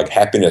off. Like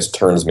Happiness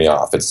turns me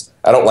off.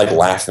 I don't like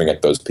laughing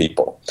at those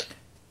people.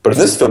 But in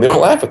this film, you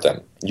don't laugh at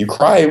them. You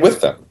cry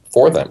with them,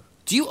 for them.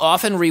 Do you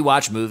often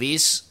rewatch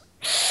movies?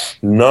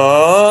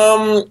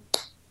 No,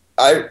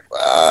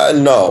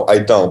 no, I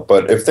don't.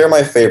 But if they're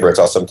my favorites,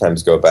 I'll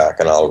sometimes go back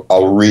and I'll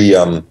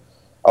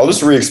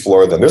just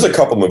re-explore them. There's a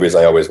couple movies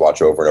I always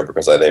watch over and over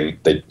because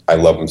I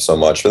love them so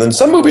much. But then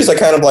some movies I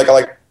kind of like.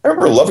 I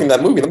remember loving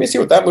that movie. Let me see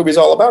what that movie's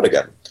all about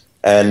again.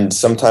 And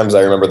sometimes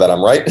I remember that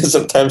I'm right, and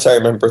sometimes I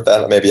remember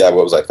that maybe what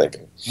was I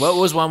thinking? What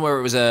was one where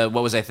it was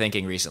what was I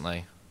thinking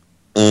recently?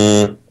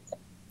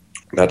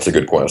 That's a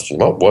good question.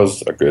 What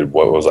was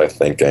I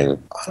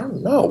thinking? I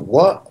don't know.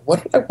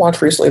 What did I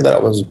watch recently that I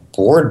was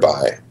bored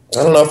by?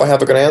 I don't know if I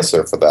have a good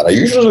answer for that. I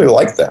usually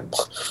like them.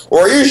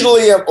 Or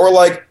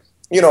like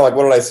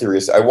what did I see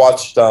recently? I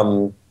watched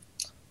like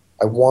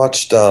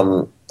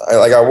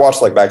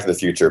Back to the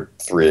Future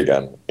 3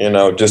 again,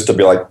 just to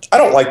be like, I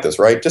don't like this,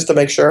 right? Just to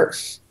make sure.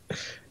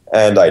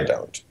 And I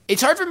don't.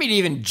 It's hard for me to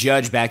even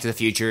judge Back to the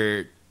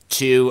Future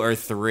 2 or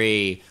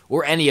 3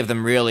 or any of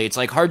them, really. It's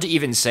like hard to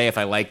even say if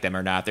I like them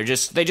or not. They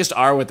just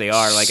are what they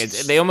are. Like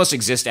they almost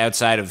exist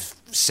outside of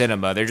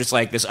cinema. They're just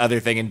like this other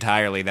thing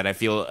entirely that I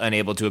feel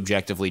unable to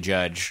objectively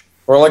judge.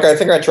 Or like I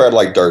think I tried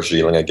like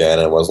Darjeeling again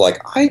and was like,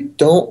 I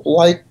don't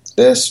like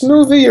this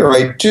movie, or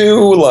I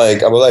do,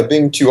 like, I was like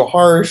being too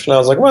harsh, and I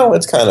was like, well,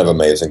 it's kind of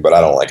amazing, but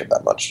I don't like it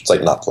that much. It's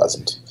like not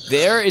pleasant.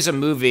 There is a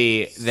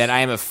movie that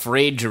I am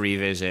afraid to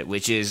revisit,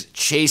 which is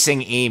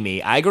Chasing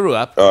Amy. I grew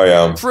up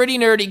pretty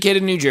nerdy kid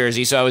in New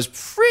Jersey, so I was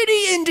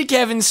pretty into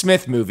Kevin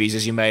Smith movies,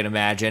 as you might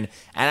imagine,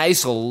 and I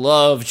used to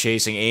love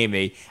Chasing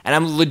Amy, and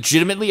I'm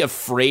legitimately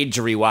afraid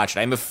to rewatch it.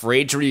 I'm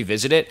afraid to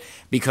revisit it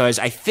because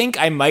I think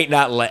I might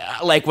not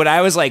like when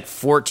I was like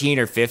 14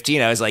 or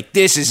 15, I was like,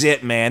 this is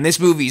it, man. This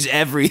movie's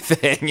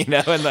everything,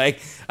 and like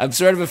I'm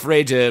sort of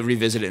afraid to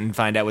revisit it and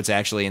find out what's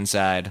actually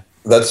inside.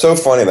 That's so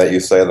funny that you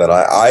say that.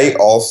 I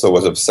also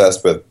was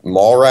obsessed with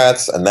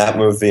Mallrats and that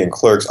movie and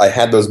Clerks. I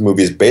had those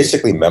movies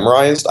basically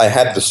memorized. I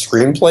had the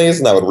screenplays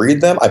and I would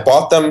read them. I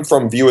bought them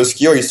from View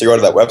Askew. I used to go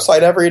to that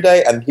website every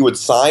day and he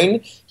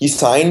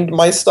signed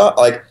my stuff.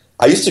 Like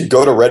I used to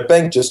go to Red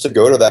Bank just to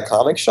go to that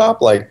comic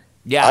shop. Like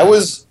I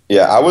was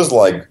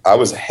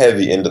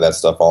heavy into that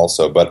stuff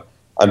also, but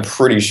I'm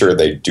pretty sure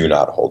they do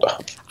not hold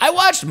up. I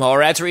watched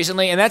Mallrats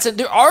recently, and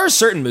there are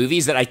certain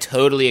movies that I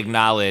totally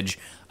acknowledge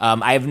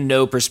I have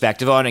no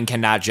perspective on and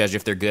cannot judge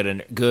if they're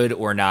good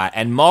or not.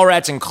 And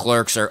Mallrats and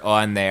Clerks are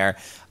on there.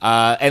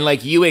 And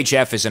like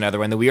UHF is another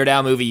one. The Weird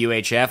Al movie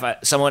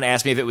UHF, someone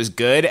asked me if it was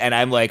good, and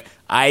I'm like,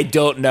 I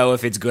don't know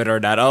if it's good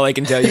or not. All I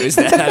can tell you is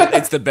that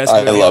it's the best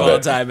movie of all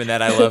time and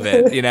that I love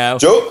it,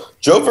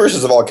 Joe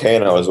versus the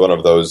Volcano is one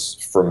of those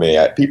for me.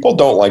 People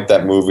don't like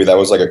that movie. That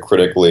was like a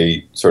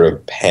critically sort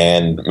of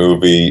panned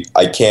movie.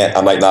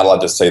 I'm like not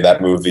allowed to say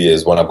that movie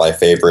is one of my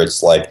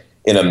favorites, like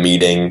in a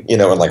meeting, in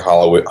like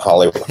Hollywood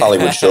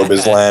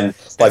showbiz land.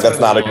 Like that's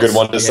not a good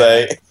one to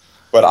say.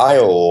 But I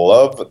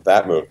love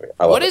that movie.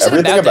 I love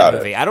everything about that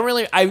movie?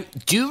 I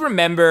do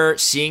remember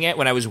seeing it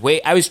when I was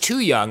too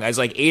young. I was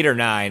like 8 or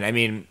 9. I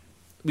mean,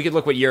 we could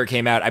look what year it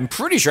came out. I'm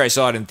pretty sure I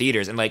saw it in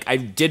theaters, and like I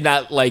did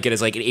not like it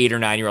as like an 8 or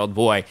 9-year-old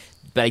boy.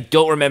 But I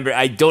don't remember.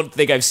 I don't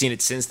think I've seen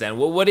it since then.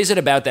 What is it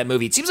about that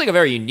movie? It seems like a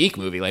very unique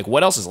movie. Like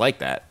what else is like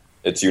that?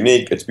 It's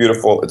unique. It's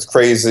beautiful. It's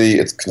crazy.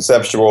 It's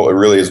conceptual. It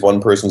really is one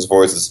person's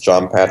voice. It's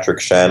John Patrick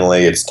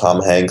Shanley. It's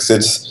Tom Hanks.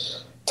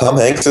 Tom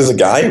Hanks is a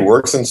guy who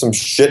works in some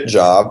shit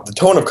job. The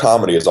tone of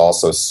comedy is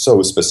also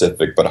so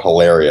specific, but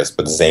hilarious,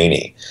 but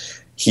zany.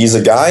 He's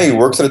a guy who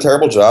works at a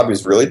terrible job.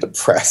 He's really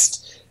depressed.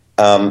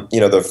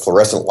 The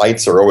fluorescent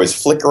lights are always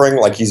flickering.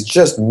 Like he's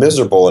just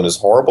miserable in his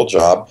horrible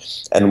job.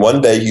 And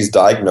one day he's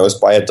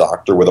diagnosed by a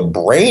doctor with a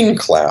brain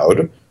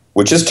cloud,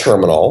 which is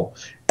terminal,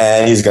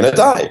 and he's going to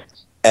die.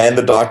 And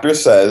the doctor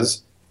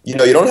says, you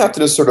don't have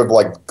to just sort of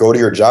like go to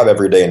your job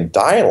every day and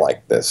die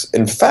like this.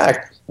 In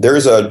fact,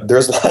 there's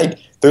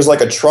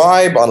like a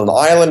tribe on an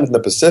island in the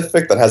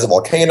Pacific that has a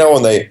volcano,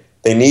 and they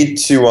need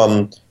to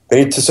have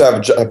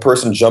a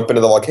person jump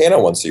into the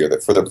volcano once a year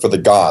for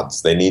the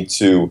gods. They need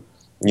to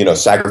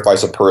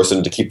sacrifice a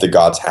person to keep the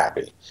gods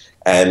happy.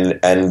 And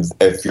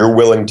if you're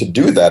willing to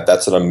do that,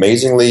 that's an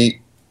amazingly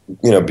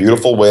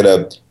beautiful way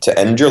to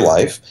end your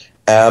life.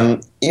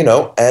 And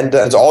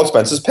it's all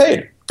expenses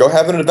paid. Go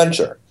have an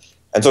adventure.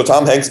 And so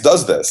Tom Hanks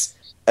does this.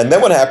 And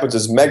then what happens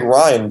is Meg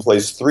Ryan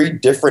plays 3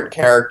 different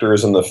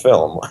characters in the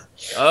film.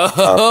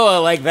 Oh, I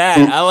like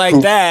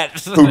that.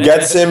 Who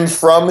gets him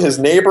from his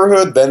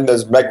neighborhood. Then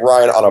there's Meg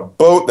Ryan on a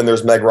boat. Then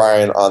there's Meg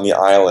Ryan on the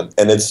island.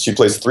 And she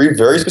plays 3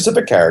 very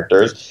specific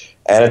characters.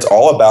 And it's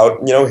all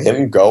about,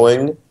 him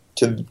going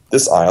to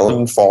this island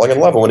and falling in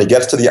love. And when he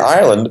gets to the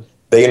island,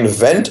 they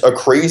invent a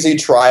crazy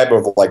tribe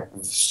of like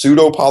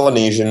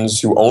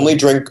pseudo-Polynesians who only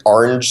drink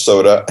orange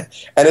soda,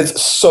 and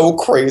it's so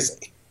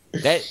crazy.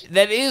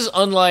 That is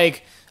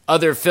unlike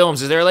other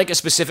films. Is there like a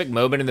specific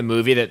moment in the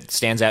movie that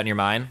stands out in your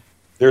mind?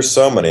 There's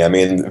so many. I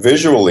mean,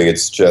 visually,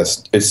 it's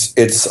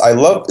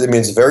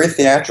very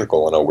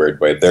theatrical in a weird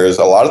way. There's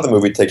a lot of the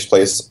movie takes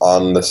place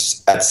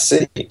at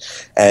sea,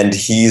 and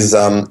he's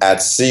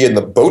at sea and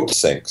the boat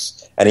sinks.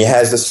 And he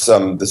has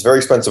this very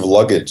expensive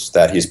luggage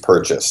that he's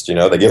purchased. You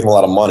know, they give him a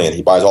lot of money, and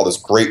he buys all this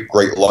great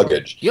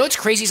luggage. You know what's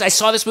crazy is I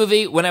saw this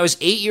movie when I was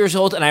 8 years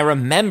old, and I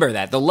remember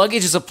that. The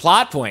luggage is a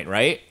plot point,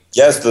 right?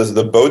 Yes,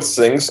 the boat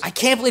sinks. I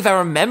can't believe I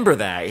remember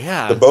that,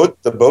 yeah.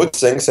 The boat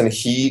sinks, and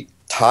he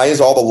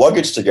ties all the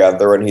luggage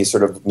together, and he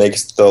sort of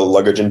makes the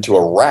luggage into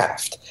a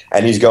raft.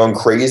 And he's going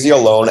crazy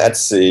alone at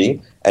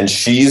sea, and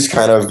she's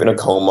kind of in a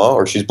coma,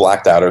 or she's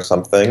blacked out or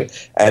something.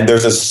 And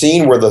there's a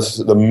scene where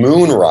the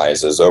moon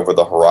rises over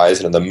the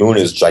horizon, and the moon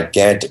is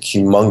gigantic,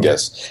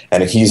 humongous,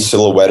 and he's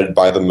silhouetted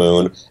by the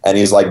moon, and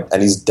he's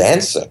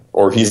dancing,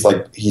 or it's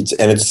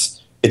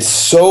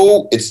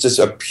just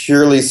a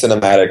purely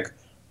cinematic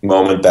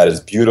moment that is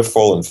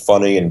beautiful and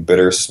funny and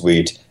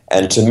bittersweet.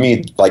 And to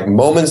me, like,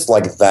 moments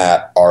like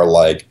that are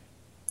like,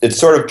 it's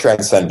sort of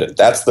transcendent.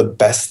 That's the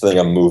best thing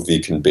a movie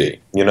can be,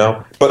 you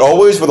know? But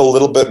always with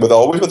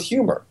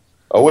humor.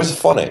 Always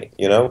funny,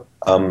 you know?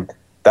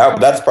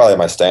 That's probably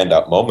my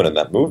standout moment in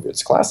that movie.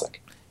 It's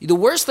classic. The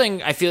worst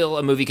thing I feel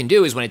a movie can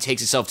do is when it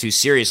takes itself too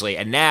seriously.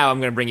 And now I'm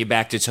going to bring you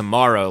back to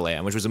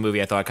Tomorrowland, which was a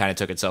movie I thought kind of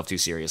took itself too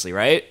seriously,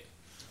 right?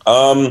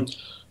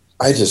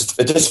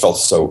 It just felt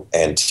so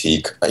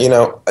antique. You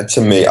know, to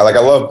me, I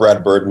love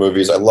Brad Bird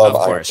movies. I love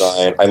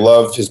Einstein. I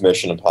love his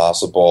Mission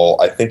Impossible.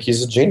 I think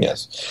he's a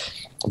genius.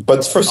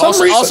 But for some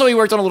reason... Also, he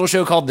worked on a little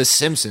show called The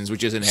Simpsons,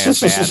 which isn't half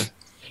bad.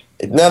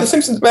 Now, The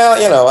Simpsons,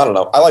 well, you know, I don't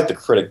know. I like The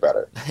Critic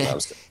better. No,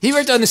 he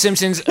worked on The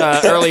Simpsons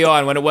early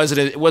on when it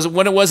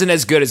wasn't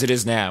as good as it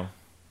is now.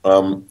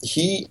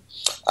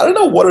 I don't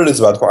know what it is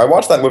about. I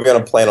watched that movie on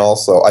a plane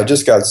also. I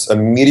just got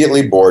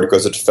immediately bored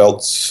because it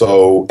felt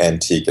so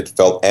antique. It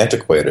felt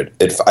antiquated.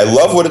 I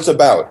love what it's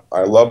about.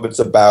 I love it's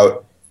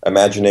about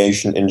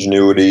imagination,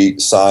 ingenuity,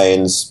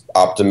 science,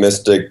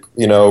 optimistic,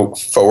 you know,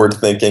 forward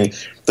thinking.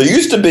 There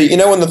used to be, you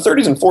know, in the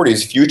 30s and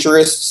 40s,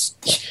 futurists,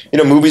 you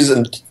know, movies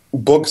and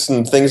books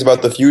and things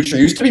about the future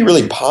used to be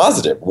really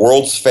positive.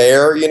 World's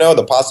Fair, you know,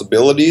 the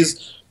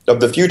possibilities of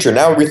the future.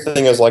 Now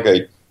everything is like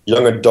a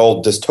young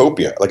adult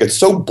dystopia. Like, it's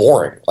so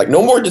boring. Like,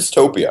 no more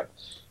dystopia.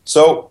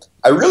 So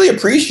I really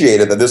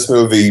appreciated that this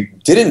movie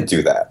didn't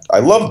do that. I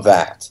love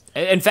that.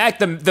 In fact,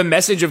 the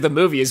message of the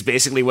movie is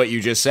basically what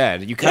you just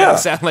said. You kind of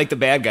sound like the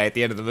bad guy at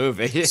the end of the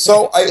movie.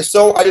 So I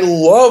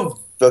love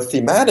the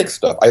thematic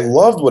stuff. I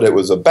loved what it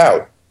was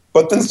about.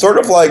 But then sort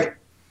of like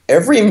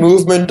every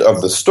movement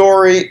of the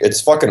story,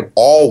 it's fucking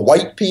all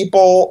white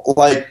people.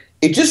 Like,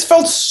 it just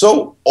felt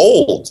so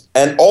old.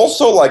 And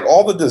also, like,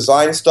 all the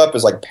design stuff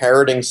is like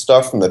parroting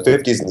stuff from the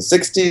 50s and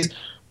 60s.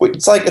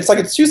 It's like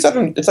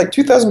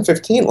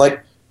 2015.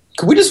 Like,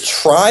 could we just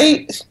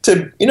try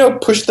to, you know,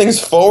 push things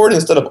forward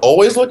instead of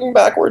always looking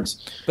backwards?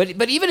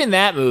 But even in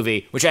that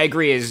movie, which I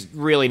agree is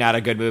really not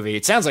a good movie,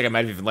 it sounds like I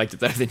might have even liked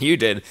it better than you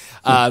did,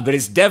 but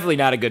it's definitely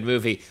not a good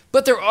movie.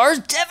 But there are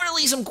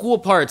definitely some cool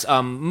parts.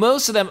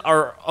 Most of them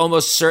are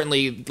almost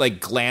certainly like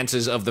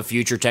glances of the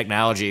future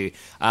technology,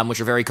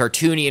 which are very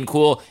cartoony and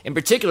cool. In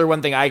particular,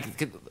 one thing I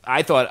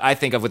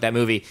think of with that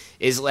movie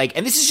is like,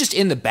 and this is just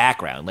in the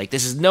background, like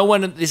this is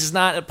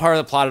not a part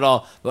of the plot at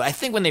all, but I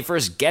think when they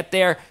first get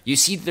there, you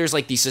see there's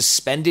like these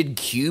suspended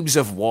cubes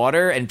of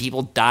water and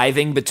people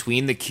diving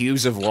between the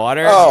cubes of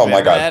water. Oh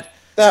my god,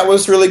 that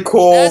was really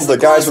cool. That's the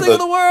guys with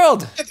the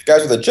world. The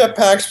guys with the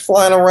jetpacks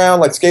flying around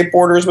like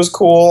skateboarders was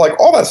cool. Like,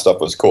 all that stuff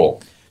was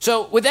cool.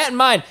 So with that in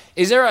mind,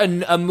 is there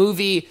a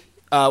movie?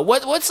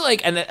 What's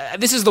like? And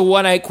this is the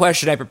one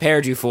question I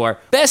prepared you for.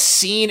 Best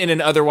scene in an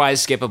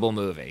otherwise skippable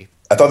movie.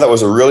 I thought that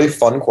was a really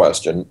fun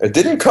question. It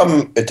didn't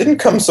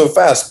come so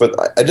fast, but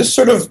I just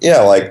sort of,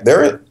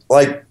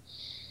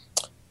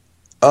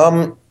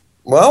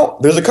 well,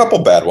 there's a couple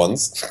bad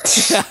ones.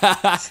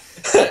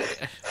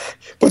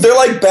 But they're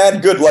like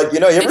bad good, like, you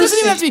know, it doesn't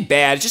even have to be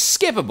bad, it's just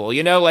skippable,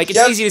 you know, like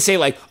it's easy to say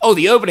like, oh,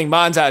 the opening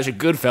montage of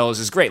Goodfellas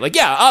is great. Like,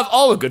 yeah,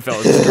 all of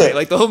Goodfellas is great.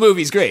 Like, the whole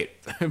movie's great.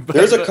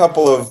 There's a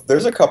couple of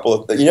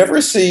you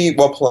never see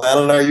What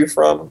Planet Are You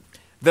From?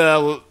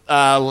 The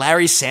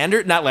Gary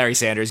Shandling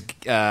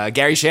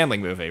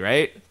movie,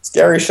 right? It's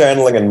Gary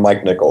Shandling and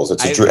Mike Nichols.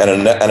 And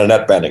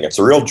Annette Bening. It's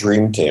a real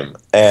dream team,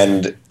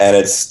 and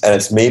it's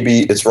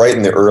right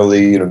in the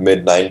early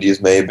mid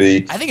 '90s,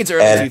 maybe. I think it's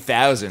early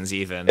 2000s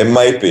even. It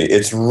might be.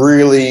 It's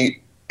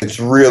really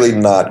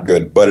not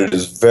good, but it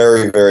is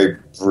very, very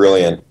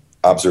brilliant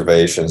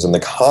observations, and the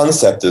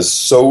concept is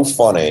so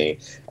funny.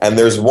 And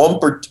there's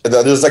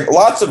like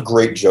lots of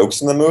great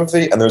jokes in the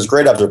movie, and there's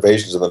great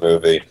observations in the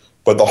movie.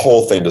 But the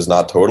whole thing does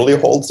not totally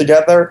hold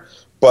together.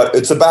 But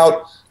it's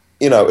about,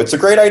 it's a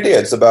great idea.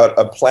 It's about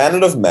a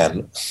planet of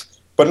men,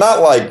 but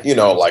not like,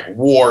 like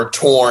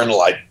war-torn,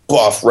 like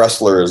buff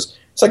wrestlers.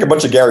 it's like a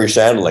bunch of Gary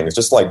Shandling. It's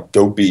just like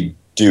dopey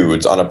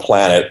dudes on a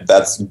planet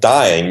that's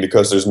dying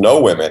because there's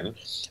no women.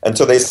 And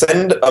so they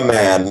send a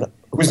man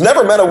who's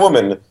never met a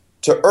woman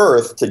to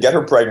Earth to get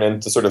her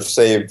pregnant to sort of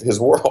save his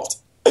world.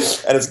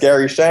 And it's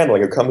Gary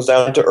Shandling who comes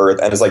down to Earth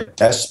and is like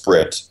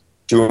desperate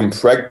to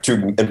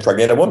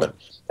impregnate a woman.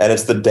 And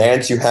it's the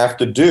dance you have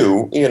to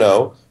do, you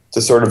know,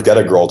 to sort of get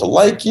a girl to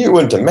like you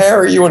and to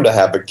marry you and to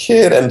have a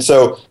kid. And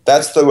so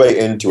that's the way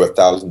into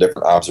 1,000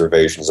 different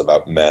observations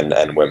about men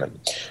and women.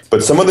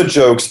 But some of the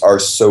jokes are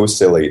so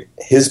silly.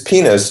 His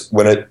penis,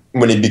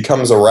 when he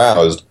becomes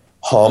aroused,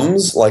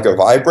 hums like a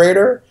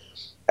vibrator.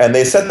 And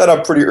they set that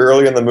up pretty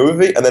early in the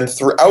movie. And then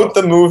throughout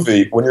the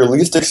movie, when you're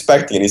least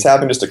expecting it, he's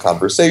having just a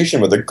conversation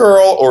with a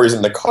girl, or he's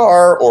in the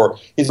car, or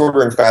he's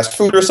ordering fast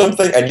food or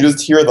something, and you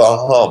just hear the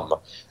hum.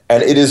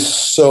 And it is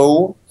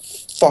so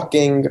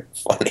fucking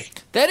funny.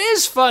 That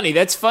is funny.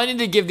 That's funny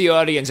to give the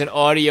audience an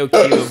audio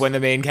cue of when the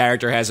main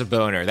character has a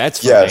boner. That's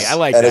funny. Yes, I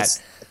like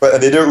that.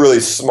 But they do it really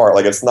smart.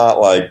 Like, it's not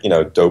like, you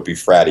know, dopey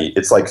fratty.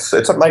 It's like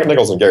Michael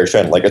Nichols and Gary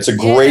Shandling. Like, it's a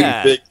great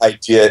big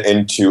idea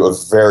into a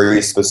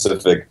very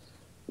specific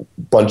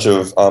bunch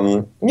of,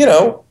 you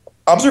know,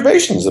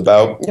 observations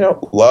about, you know,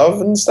 love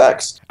and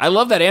sex. I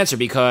love that answer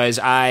because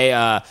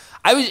I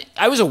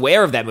was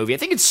aware of that movie. I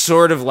think it's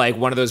sort of like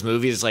one of those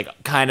movies. It's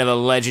like kind of a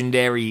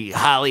legendary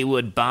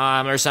Hollywood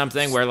bomb or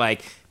something where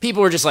like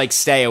people were just like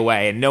stay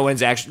away, and no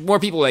one's actually, more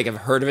people like have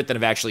heard of it than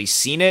have actually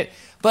seen it.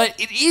 But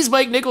it is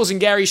Mike Nichols and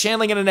Gary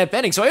Shandling and Annette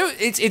Bening, so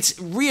it's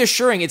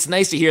reassuring. It's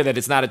nice to hear that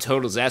it's not a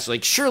total disaster.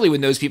 Like, surely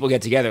when those people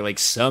get together, like,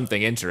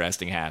 something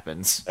interesting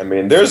happens. I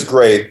mean, there's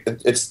great.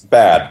 It's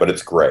bad, but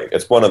it's great.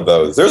 It's one of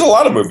those. There's a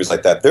lot of movies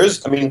like that.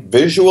 There's, I mean,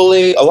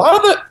 visually, a lot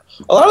of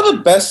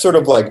the best sort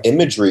of like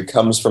imagery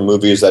comes from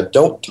movies that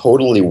don't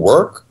totally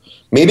work.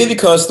 Maybe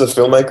because the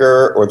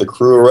filmmaker or the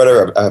crew or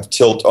whatever have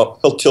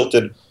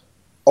tilted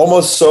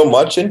almost so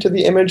much into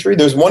the imagery.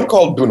 There's one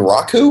called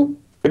Bunraku.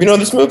 Have you known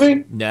this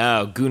movie?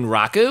 No.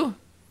 Gunraku?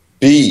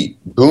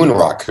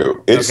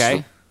 Bunraku.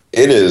 Okay.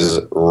 It is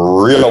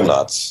real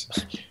nuts.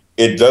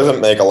 It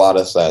doesn't make a lot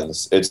of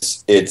sense.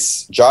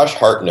 It's Josh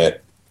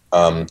Hartnett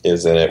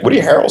is in it.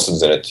 Woody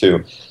Harrelson's in it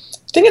too.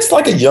 I think it's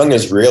like a young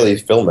Israeli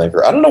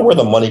filmmaker. I don't know where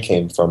the money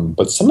came from,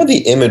 but some of the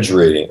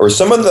imagery or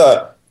some of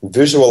the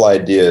visual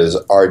ideas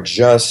are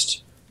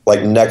just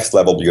like next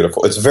level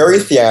beautiful. It's very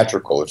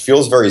theatrical. It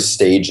feels very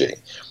stagey.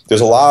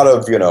 There's a lot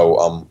of, you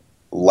know,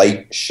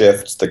 light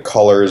shifts. The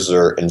colors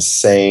are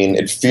insane.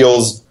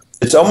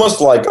 It's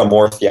almost like a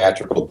more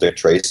theatrical Dick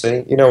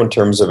Tracy, you know, in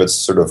terms of its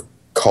sort of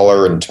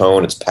color and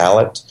tone, its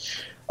palette.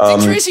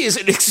 Dick Tracy is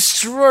an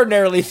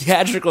extraordinarily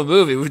theatrical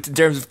movie in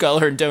terms of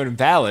color and tone and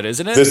palette,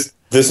 isn't it?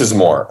 This is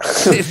more.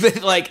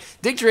 Like,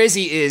 Dick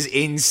Tracy is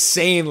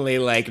insanely,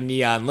 like,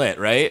 neon lit,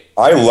 right?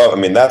 I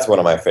mean, that's one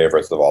of my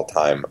favorites of all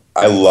time.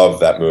 I love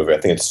that movie. I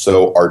think it's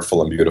so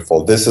artful and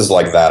beautiful. This is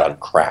like that on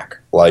crack.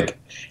 Like,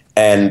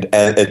 and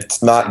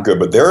it's not good,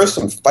 but there are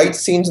some fight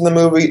scenes in the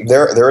movie.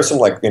 There are some,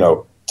 like, you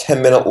know,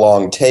 10-minute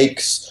long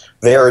takes.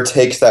 There are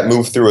takes that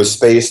move through a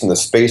space and the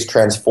space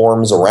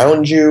transforms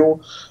around you.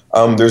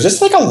 There's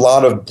just like a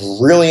lot of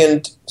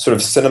brilliant sort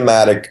of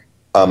cinematic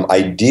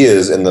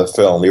ideas in the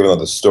film, even though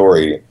the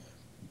story,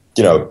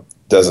 you know,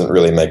 doesn't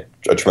really make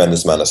a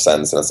tremendous amount of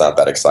sense and it's not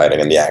that exciting,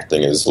 and the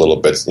acting is a little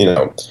bit, you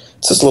know,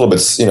 it's just a little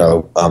bit, you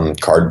know,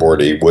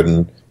 cardboardy,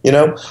 wooden, you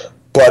know,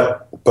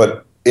 but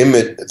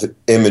the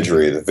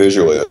imagery, the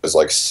visual is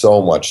like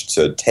so much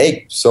to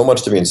take, so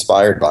much to be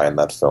inspired by in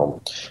that film.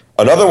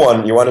 Another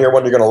one, you want to hear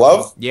one you're going to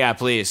love? Yeah,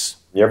 please.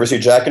 You ever see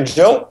Jack and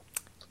Jill?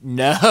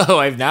 No,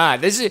 I've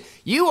not.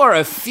 You are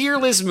a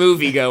fearless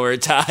moviegoer,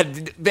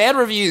 Todd. Bad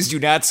reviews do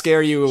not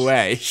scare you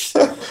away.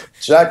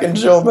 Jack and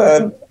Jill,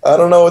 man. I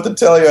don't know what to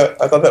tell you.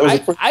 I thought that was.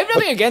 I have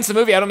nothing against the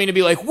movie. I don't mean to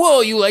be like,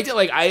 whoa, you liked it.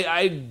 Like,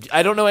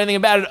 I don't know anything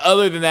about it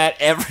other than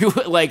that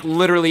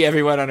literally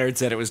everyone on Earth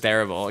said it was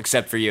terrible,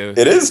 except for you.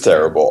 It is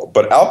terrible,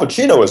 but Al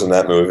Pacino was in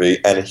that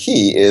movie, and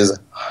he is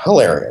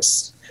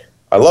hilarious.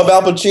 I love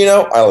Al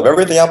Pacino. I love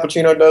everything Al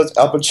Pacino does.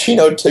 Al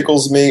Pacino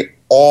tickles me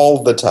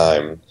all the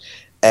time.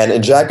 And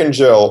in Jack and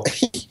Jill,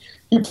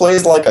 he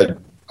plays like a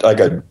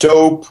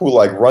dope who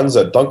like runs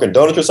a Dunkin'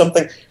 Donuts or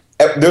something.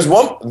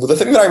 The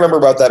thing that I remember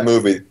about that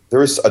movie,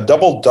 there's a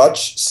double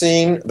Dutch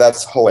scene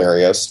that's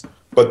hilarious.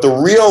 But the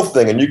real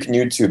thing, and you can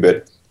YouTube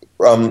it,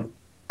 Al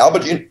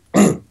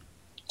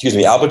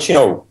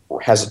Pacino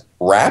has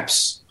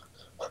raps.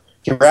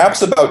 He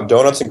raps about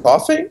donuts and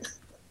coffee.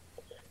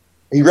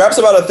 He raps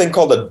about a thing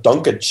called a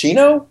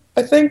Dunkachino,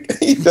 I think.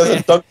 He does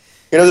a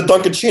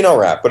Dunkachino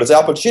rap, but it's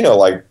Al Pacino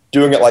like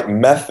doing it like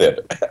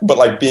method, but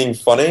like being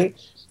funny.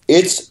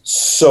 It's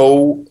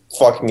so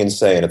fucking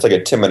insane. It's like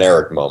a Tim and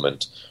Eric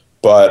moment,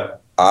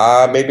 but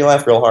made me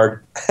laugh real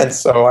hard, and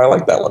so I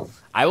like that one.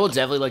 I will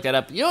definitely look that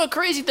up. You know, a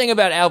crazy thing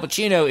about Al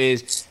Pacino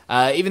is,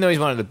 even though he's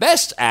one of the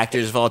best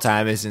actors of all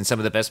time, is in some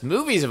of the best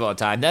movies of all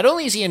time, not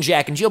only is he in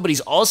Jack and Jill, but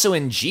he's also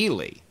in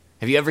Geely.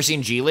 Have you ever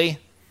seen Geely?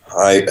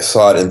 I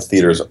saw it in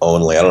theaters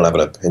only. I don't have an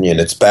opinion.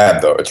 It's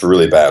bad, though. It's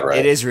really bad, right?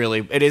 It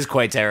is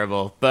quite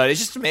terrible. But it's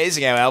just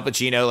amazing how Al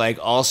Pacino, like,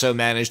 also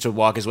managed to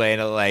walk his way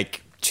into,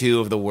 like, two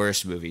of the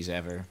worst movies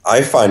ever.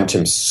 I find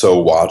him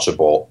so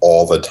watchable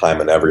all the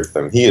time and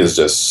everything. He is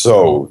just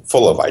so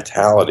full of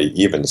vitality,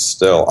 even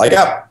still. I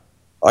got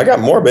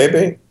more,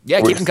 baby.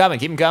 Yeah, keep them coming.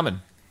 Keep them coming.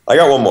 I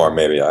got one more,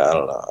 maybe. I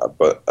don't know.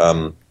 But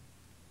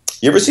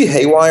you ever see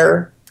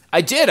Haywire?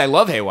 I did. I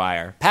love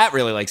Haywire. Pat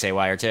really likes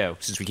Haywire, too,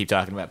 since we keep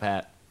talking about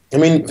Pat. I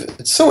mean,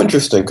 it's so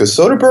interesting because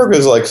Soderbergh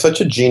is like such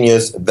a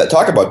genius. That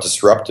talk about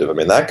disruptive. I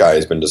mean, that guy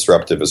has been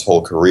disruptive his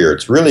whole career.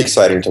 It's really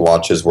exciting to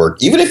watch his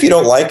work, even if you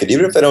don't like it,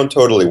 even if they don't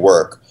totally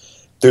work.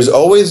 There's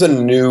always a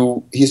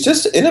new. He's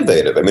just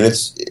innovative. I mean,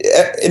 it's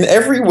in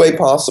every way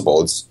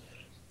possible. It's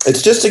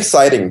just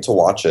exciting to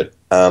watch it.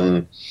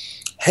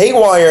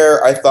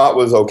 Haywire, I thought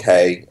was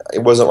okay. It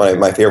wasn't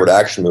my favorite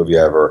action movie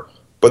ever.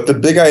 But the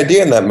big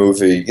idea in that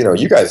movie,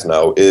 you guys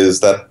know,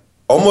 is that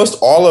almost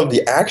all of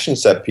the action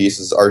set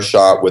pieces are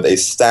shot with a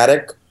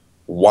static,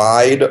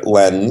 wide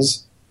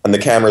lens, and the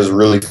camera is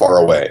really far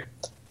away.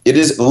 It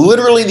is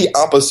literally the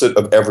opposite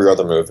of every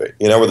other movie,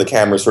 where the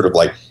camera's sort of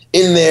like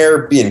in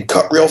there, being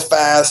cut real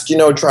fast,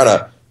 trying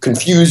to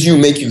confuse you,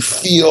 make you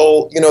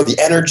feel, the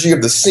energy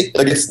of the scene.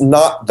 Like, it's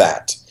not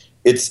that.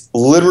 It's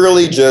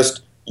literally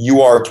just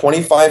you are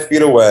 25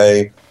 feet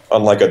away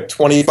on like a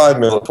 24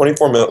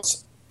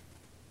 minutes,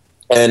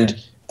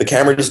 and the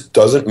camera just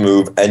doesn't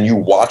move, and you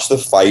watch the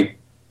fight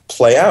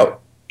play out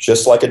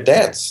just like a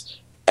dance.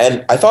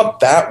 And I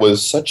thought that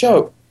was such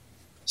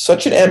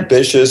an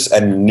ambitious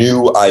and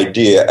new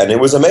idea, and it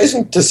was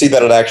amazing to see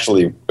that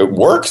it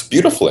works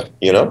beautifully,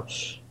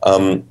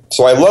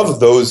 So I love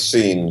those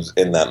scenes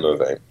in that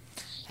movie.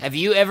 Have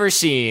you ever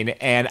seen,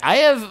 and I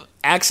have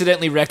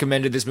accidentally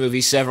recommended this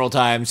movie several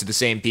times to the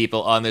same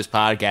people on this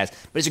podcast,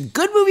 but it's a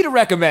good movie to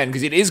recommend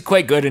because it is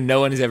quite good and no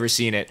one has ever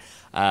seen it.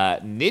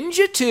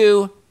 Ninja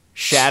 2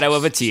 Shadow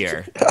of a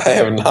Tear. I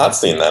have not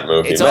seen that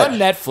movie. It's on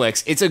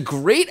Netflix. It's a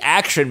great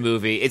action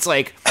movie. It's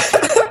like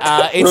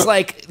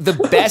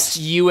the best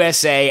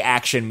USA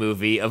action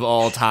movie of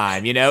all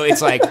time.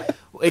 It's like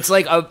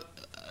a.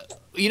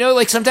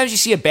 Like sometimes you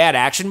see a bad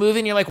action movie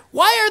and you're like,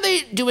 why are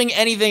they doing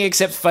anything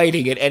except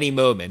fighting at any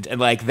moment? And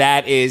like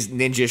that is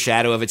Ninja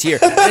Shadow of a Tear.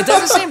 And it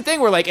does the same thing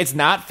where like it's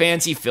not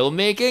fancy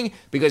filmmaking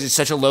because it's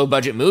such a low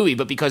budget movie,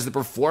 but because the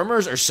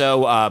performers are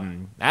so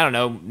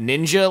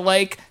ninja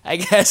like, I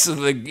guess,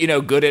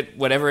 good at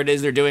whatever it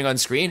is they're doing on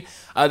screen.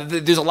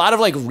 There's a lot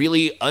of like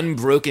really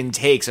unbroken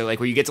takes, or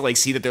like where you get to like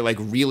see that they're like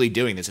really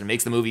doing this, and it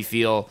makes the movie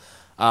feel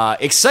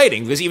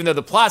exciting because even though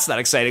the plot's not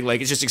exciting, like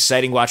it's just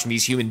exciting watching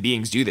these human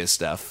beings do this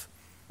stuff.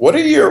 Let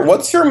me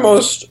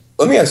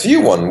ask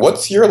you one.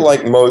 What's your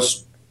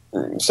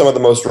some of the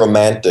most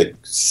romantic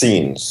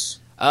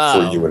scenes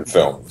for you in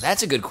films?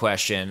 That's a good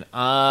question.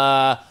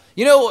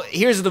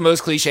 Here's the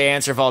most cliche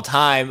answer of all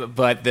time,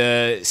 but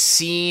the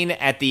scene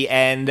at the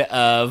end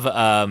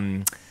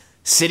of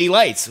City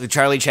Lights with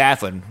Charlie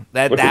Chaplin.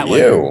 That one.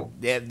 You.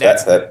 Yeah,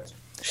 that's that.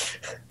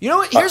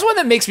 Here's one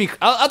that makes me.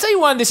 I'll tell you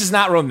one. This is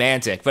not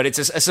romantic, but it's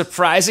a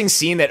surprising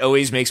scene that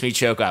always makes me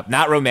choke up.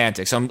 Not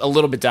romantic, so I'm a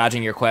little bit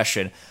dodging your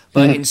question.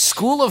 But in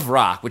School of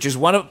Rock, which is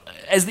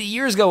as the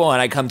years go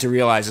on, I come to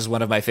realize is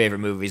one of my favorite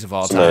movies of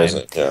all time.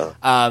 Amazing,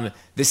 yeah.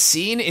 The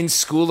scene in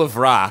School of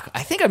Rock,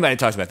 I think I might have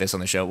talked about this on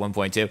the show at one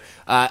point too,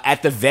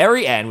 at the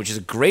very end, which is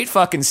a great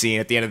fucking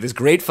scene at the end of this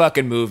great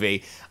fucking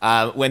movie,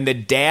 when the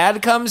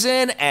dad comes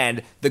in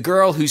and the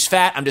girl who's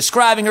fat, I'm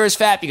describing her as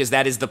fat because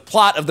that is the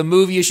plot of the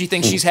movie, is she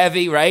thinks she's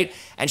heavy, right?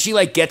 And she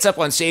like gets up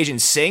on stage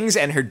and sings,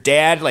 and her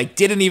dad like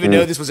didn't even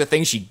know this was a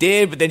thing she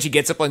did, but then she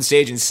gets up on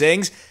stage and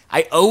sings.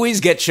 I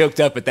always get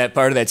choked up at that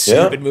part of that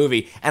stupid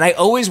movie, and I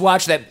always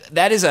watch that.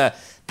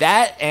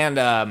 That and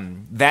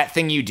That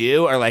Thing You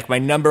Do are like my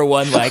number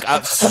one like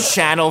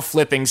channel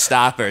flipping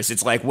stoppers.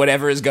 It's like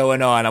whatever is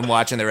going on, I'm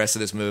watching the rest of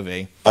this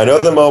movie. I know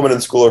the moment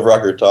in School of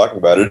Rock you're talking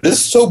about. It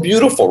is so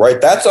beautiful, right?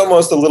 That's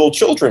almost a little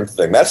children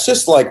thing. That's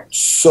just like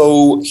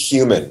so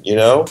human,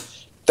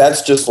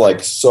 That's just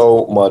like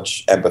so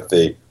much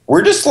empathy.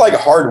 We're just like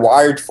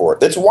hardwired for it.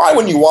 That's why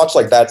when you watch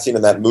like that scene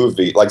in that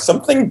movie, like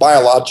something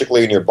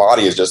biologically in your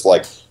body is just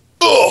like,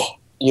 ugh,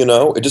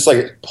 it just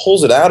like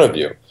pulls it out of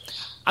you.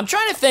 I'm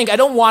trying to think. I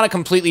don't want to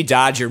completely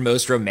dodge your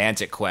most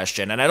romantic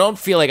question, and I don't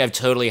feel like I've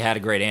totally had a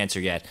great answer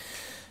yet.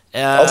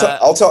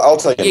 I'll tell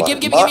you. Yeah,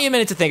 give me a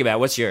minute to think about it.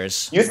 What's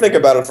yours? You think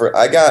about it for.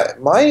 I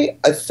rewatched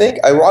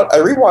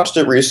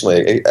it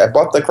recently. I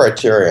bought the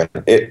Criterion.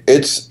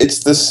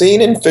 It's the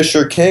scene in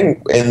Fisher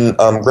King in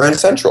Grand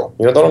Central.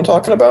 You know what I'm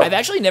talking about? I've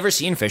actually never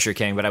seen Fisher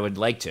King, but I would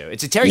like to.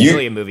 It's a Terry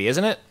Gilliam movie,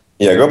 isn't it?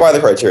 Yeah, go buy the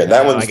Criterion.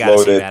 That one's I gotta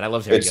loaded. See that. I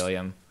love Terry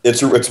Gilliam.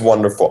 It's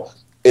wonderful.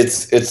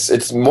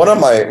 It's one of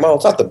my, well,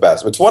 it's not the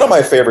best, but it's one of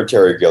my favorite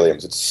Terry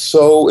Gilliams. It's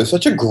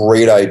such a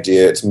great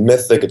idea. It's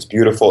mythic. It's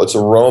beautiful. It's a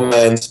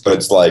romance, but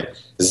it's like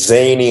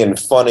zany and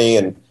funny.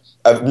 And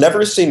I've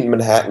never seen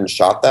Manhattan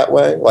shot that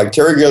way. Like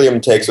Terry Gilliam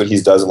takes what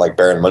he does in like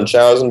Baron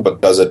Munchausen,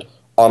 but does it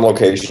on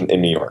location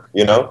in New York.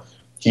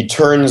 He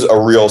turns a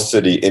real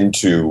city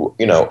into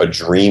a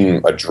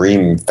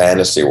dream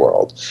fantasy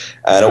world,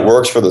 and it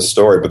works for the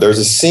story. But there's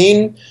a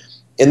scene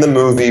in the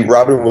movie,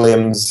 Robin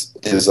Williams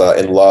is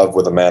in love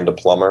with Amanda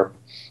Plummer,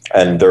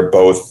 and they're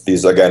both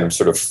these, again,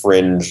 sort of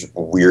fringe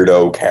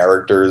weirdo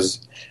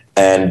characters.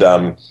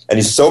 And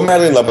he's so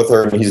madly in love with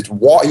her, and he's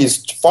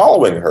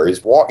following her.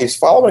 He's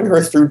following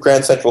her through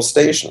Grand Central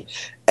Station,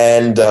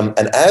 and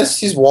as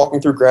he's walking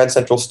through Grand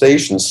Central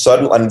Station,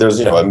 suddenly, and there's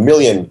a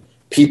million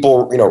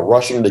people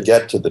rushing to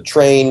get to the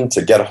train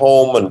to get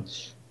home,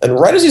 and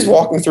right as he's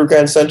walking through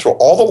Grand Central,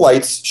 all the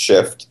lights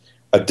shift,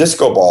 a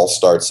disco ball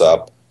starts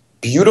up,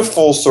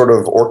 beautiful sort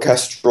of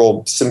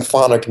orchestral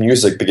symphonic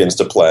music begins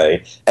to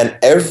play, and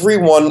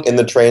everyone in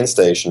the train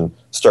station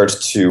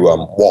starts to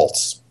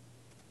waltz.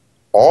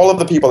 All of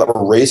the people that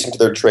were racing to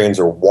their trains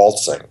are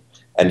waltzing,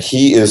 and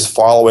he is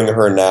following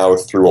her now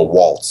through a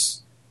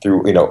waltz,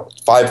 through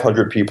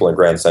 500 people in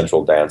Grand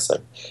Central dancing.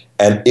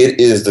 And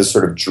it is this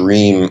sort of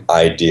dream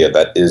idea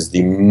that is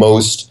the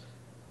most,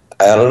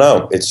 I don't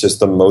know, it's just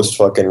the most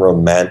fucking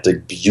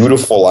romantic,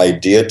 beautiful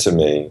idea to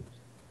me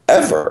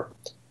ever.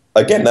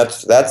 Again,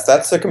 that's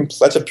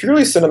a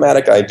purely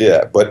cinematic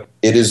idea, but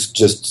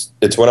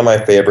it's one of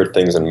my favorite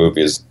things in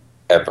movies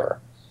ever.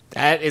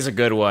 That is a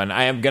good one.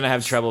 I am going to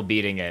have trouble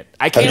beating it.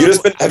 Have you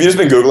just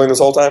been Googling this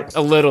whole time?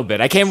 A little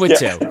bit. I came with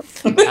two.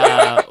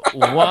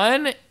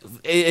 One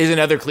is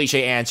another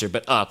cliche answer,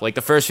 but Up. Like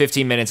the first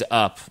 15 minutes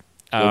Up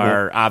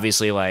are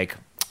obviously like,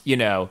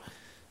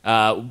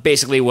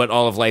 basically what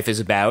all of life is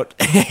about.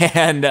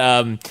 And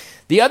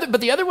the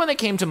other one that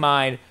came to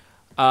mind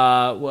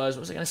was,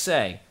 what was I going to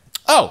say?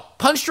 Oh,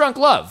 Punch Drunk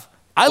Love.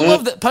 I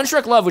love the Punch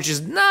Drunk Love, which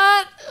is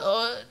not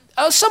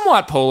a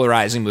somewhat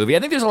polarizing movie. I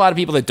think there's a lot of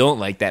people that don't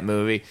like that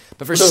movie,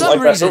 but for some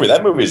reason,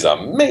 that movie is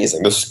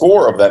amazing. The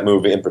score of that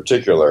movie in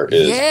particular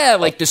is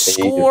like the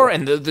score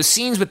and the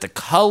scenes with the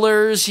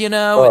colors,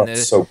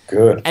 it's so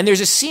good. And there's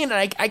a scene,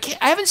 and I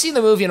haven't seen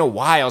the movie in a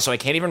while, so I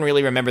can't even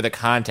really remember the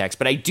context,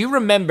 but I do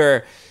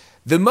remember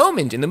the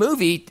moment in the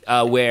movie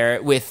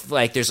where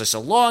there's just a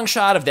long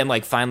shot of them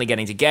like finally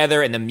getting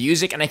together and the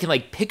music, and I can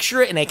like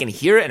picture it and I can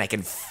hear it and I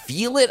can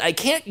feel it. I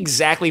can't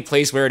exactly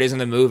place where it is in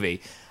the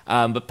movie.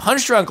 But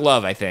Punch Drunk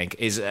Love, I think,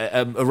 is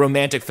a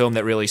romantic film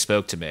that really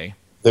spoke to me.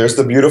 There's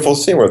the beautiful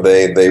scene where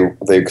they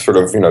sort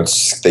of,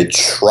 they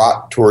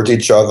trot towards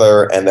each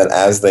other, and then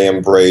as they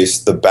embrace,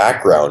 the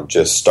background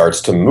just starts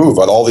to move,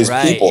 and all these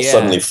people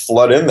suddenly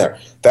flood in there.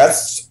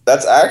 That's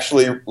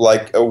actually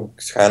like a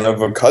kind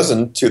of a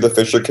cousin to the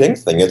Fisher King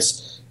thing.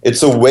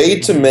 It's a way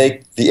to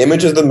make the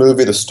image of the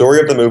movie, the story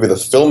of the movie, the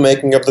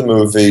filmmaking of the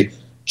movie,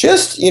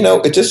 just,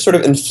 it just sort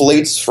of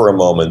inflates for a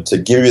moment to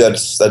give you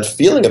that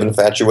feeling of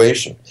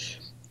infatuation.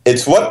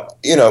 It's what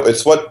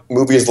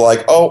movies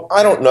like,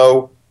 I don't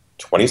know,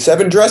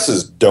 27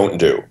 Dresses don't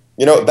do.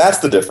 That's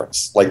the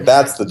difference. Like,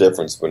 that's the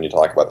difference when you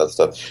talk about that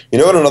stuff. You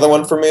know what another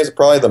one for me is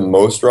probably the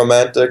most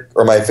romantic,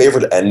 or my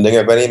favorite ending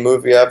of any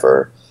movie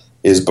ever,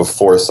 is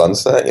Before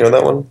Sunset. You know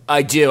that one?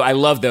 I do. I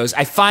love those.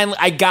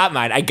 I got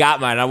mine.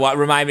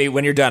 Remind me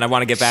when you're done. I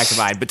want to get back to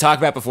mine. But talk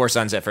about Before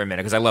Sunset for a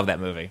minute, because I love that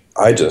movie.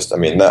 I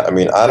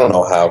don't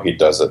know how he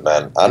does it,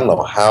 man. I don't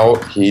know how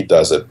he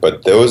does it,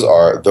 but those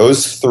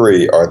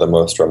three are the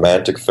most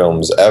romantic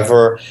films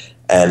ever,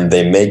 and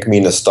they make me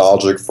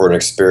nostalgic for an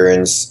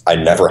experience I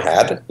never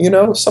had,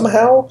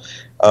 somehow.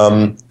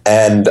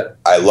 And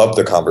I love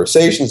the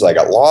conversations. I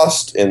got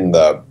lost in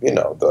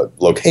the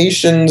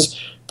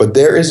locations. But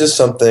there is just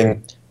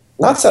something,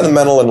 not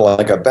sentimental in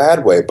like a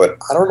bad way, but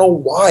I don't know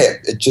why.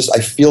 I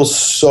feel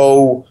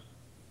so,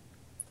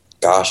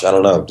 I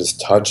don't know,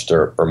 just touched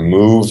or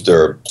moved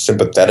or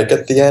sympathetic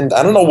at the end.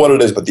 I don't know what it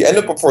is, but the end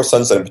of Before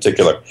Sunset in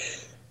particular,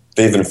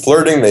 they've been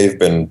flirting, they've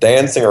been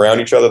dancing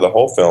around each other the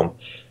whole film.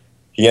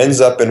 He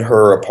ends up in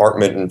her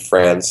apartment in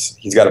France.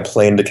 He's got a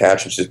plane to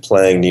catch, and she's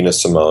playing Nina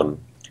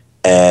Simone.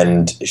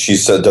 And she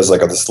does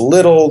like this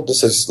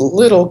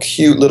little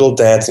cute little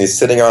dance, and he's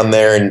sitting on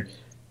there, and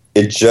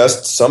it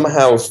just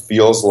somehow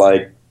feels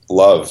like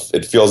love.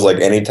 It feels like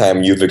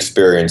anytime you've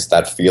experienced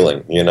that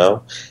feeling,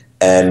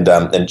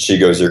 And she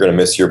goes, "You're going to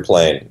miss your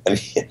plane," and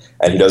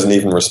he doesn't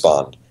even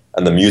respond.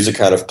 And the music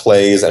kind of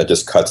plays, and it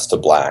just cuts to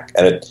black.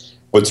 And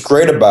what's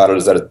great about it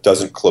is that it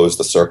doesn't close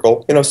the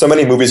circle. So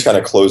many movies kind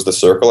of close the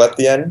circle at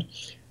the end,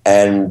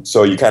 and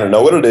so you kind of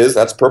know what it is.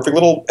 That's a perfect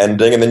little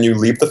ending, and then you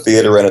leave the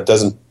theater, and it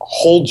doesn't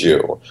hold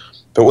you.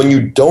 But when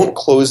you don't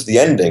close the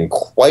ending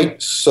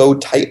quite so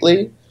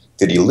tightly.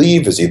 Did he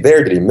leave? Is he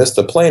there? Did he miss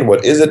the plane?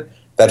 What is it?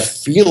 That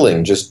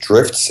feeling just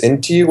drifts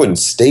into you and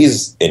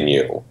stays in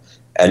you.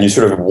 And you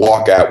sort of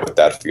walk out with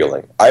that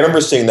feeling. I remember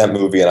seeing that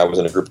movie, and I was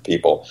in a group of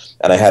people,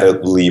 and I had to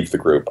leave the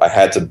group. I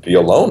had to be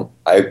alone.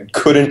 I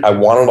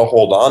wanted to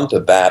hold on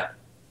to that.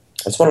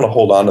 I just wanted to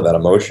hold on to that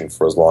emotion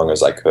for as long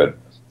as I could.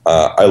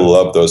 I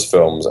love those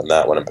films, and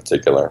that one in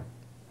particular.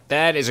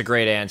 That is a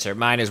great answer.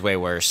 Mine is way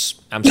worse.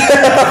 I'm sorry.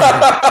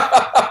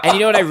 And you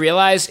know what I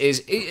realized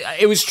is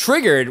it was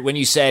triggered when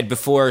you said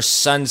Before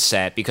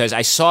Sunset, because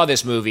I saw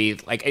this movie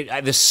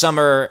this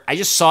summer. I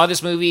just saw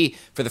this movie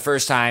for the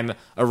first time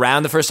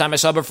around the first time I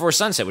saw Before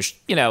Sunset, which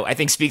I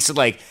think speaks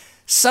to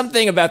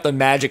something about the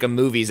magic of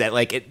movies that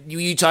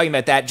you talking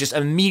about that just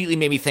immediately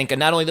made me think of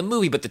not only the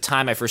movie but the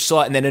time I first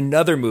saw it, and then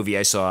another movie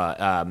I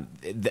saw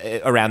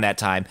around that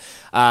time.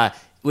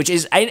 which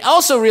is, I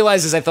also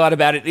realized as I thought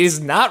about it, is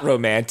not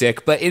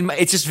romantic, but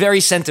it's just very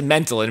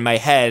sentimental in my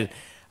head.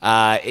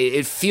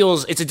 It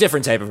feels, it's a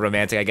different type of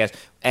romantic, I guess.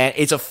 And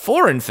it's a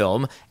foreign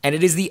film, and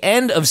it is the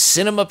end of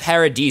Cinema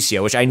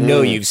Paradiso, which I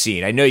know you've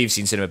seen. I know you've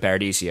seen Cinema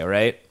Paradiso,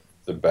 right?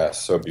 The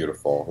best, so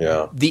beautiful,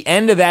 yeah. The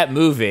end of that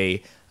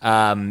movie,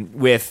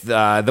 with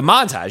the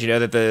montage,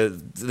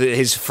 that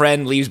his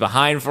friend leaves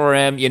behind for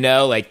him,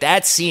 like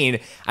that scene.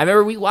 I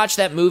remember we watched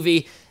that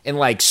movie in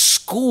like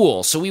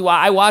school, so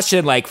I watched it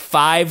in like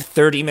 5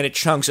 30-minute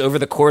chunks over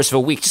the course of a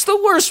week. Just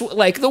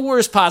the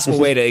worst possible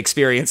way to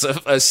experience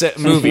a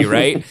movie,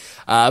 right?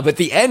 But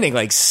the ending,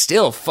 like,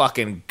 still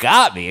fucking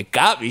got me. It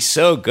got me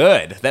so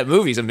good. That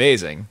movie's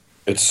amazing.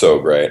 It's so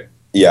great.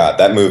 Yeah,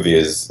 that movie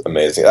is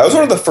amazing. That was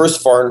one of the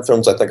first foreign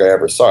films I think I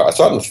ever saw. I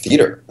saw it in the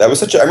theater. That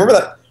was I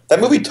remember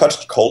that movie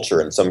touched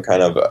culture in some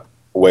kind of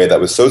way that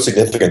was so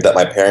significant that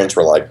my parents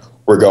were like,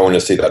 "We're going to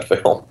see that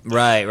film."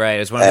 Right.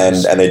 It's one of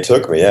those. And they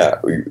took me.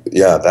 Yeah.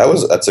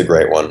 That's a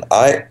great one.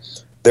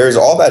 There's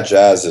All That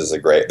Jazz is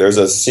there's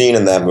a scene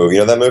in that movie.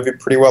 You know that movie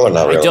pretty well or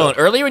not really? I don't.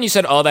 Earlier when you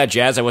said All That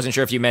Jazz, I wasn't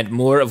sure if you meant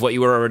more of what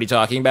you were already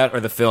talking about or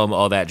the film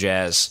All That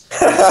Jazz.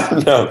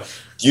 No,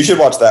 you should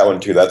watch that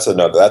one too. That's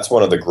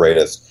one of the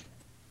greatest.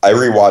 I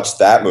rewatched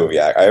that movie.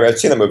 I'd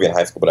seen that movie in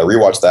high school, but I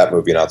rewatched that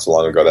movie not so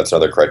long ago. That's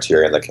another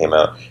Criterion that came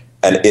out.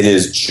 And it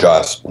is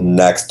just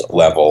next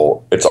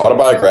level. It's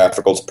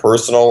autobiographical. It's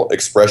personal,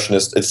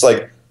 expressionist. It's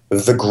like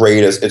the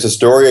greatest. It's a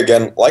story,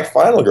 again, like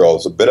Final Girl.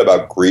 It's a bit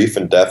about grief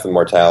and death and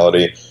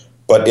mortality,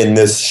 but in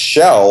this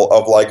shell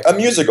of like a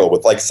musical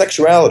with like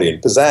sexuality and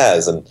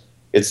pizzazz. And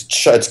it's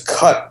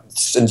cut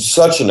in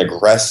such an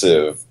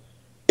aggressive,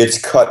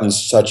 it's cut in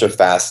such a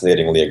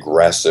fascinatingly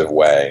aggressive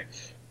way.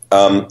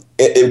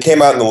 It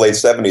came out in the late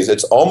 70s.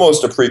 It's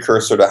almost a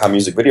precursor to how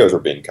music videos were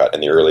being cut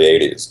in the early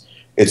 80s.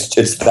 It's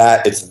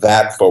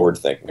that forward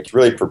thinking. It's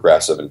really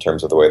progressive in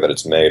terms of the way that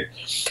it's made.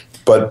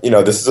 But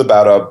this is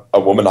about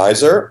a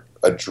womanizer,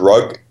 a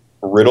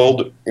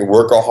drug-riddled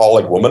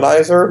workaholic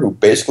womanizer who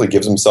basically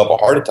gives himself a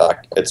heart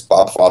attack. It's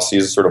Bob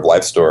Fosse's sort of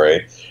life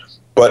story.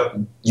 But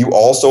you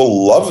also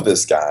love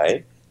this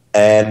guy,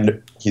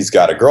 and he's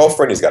got a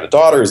girlfriend, he's got a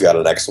daughter, he's got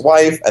an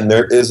ex-wife, and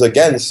there is,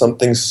 again,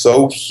 something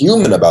so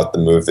human about the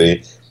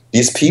movie.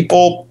 These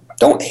people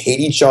don't hate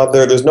each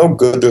other. There's no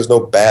good, there's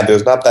no bad.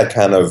 There's not that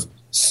kind of,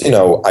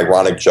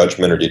 ironic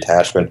judgment or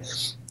detachment.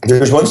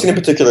 There's one scene in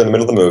particular in the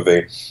middle of the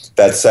movie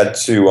that's set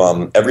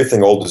to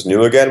Everything Old Is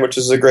New Again, which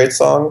is a great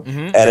song.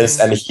 Mm-hmm.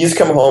 And he's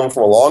come home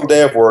from a long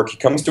day of work. He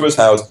comes to his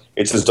house.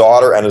 It's his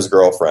daughter and his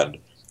girlfriend.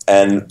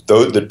 And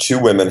the two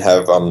women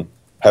have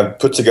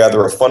put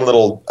together a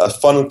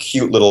fun,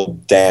 cute little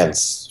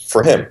dance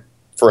for him.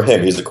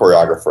 He's a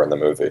choreographer in the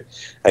movie.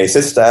 And he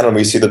sits down, and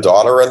we see the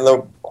daughter and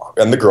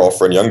the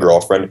girlfriend, young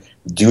girlfriend,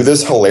 do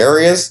this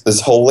hilarious,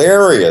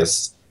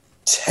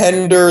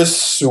 tender,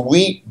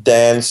 sweet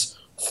dance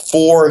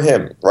for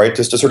him, right?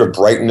 Just to sort of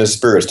brighten his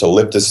spirits, to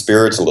lift his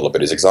spirits a little bit.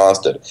 He's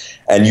exhausted.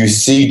 And you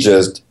see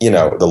just,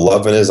 the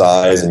love in his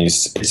eyes, and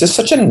it's just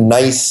such a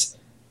nice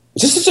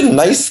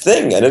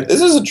thing. And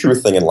this is a true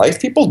thing in life.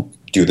 People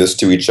do this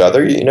to each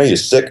other. You're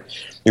sick,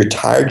 you're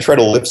tired, you try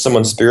to lift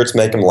someone's spirits,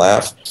 make them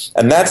laugh.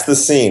 And that's the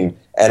scene,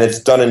 and it's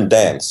done in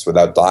dance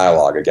without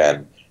dialogue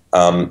again.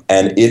 And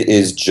it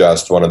is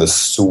just one of the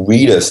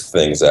sweetest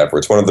things ever.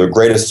 It's one of the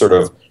greatest sort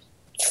of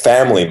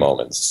family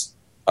moments,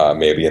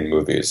 maybe in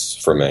movies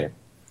for me.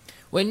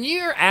 When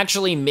you're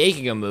actually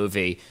making a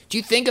movie, do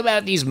you think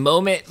about these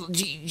moments?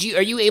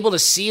 Are you able to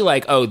see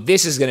like, oh,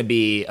 this is going to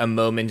be a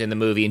moment in the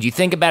movie, and do you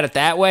think about it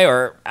that way,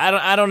 or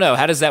I don't know,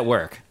 how does that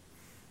work?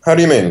 How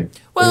do you mean?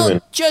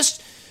 Well,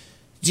 just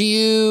do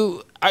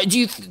you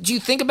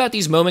think about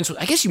these moments?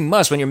 I guess you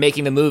must when you're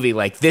making the movie.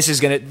 Like do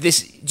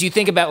you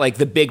think about like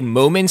the big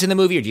moments in the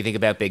movie, or do you think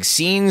about big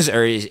scenes,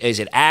 or is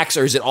it acts,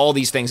 or is it all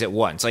these things at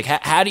once? Like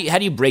how do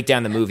you break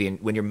down the movie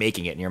when you're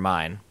making it in your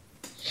mind?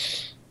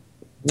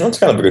 That's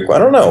kind of a good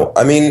question. I don't know.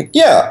 I mean,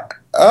 yeah.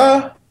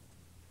 How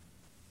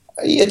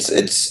do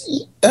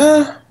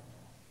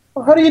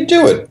you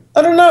do it?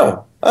 I don't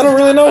know. I don't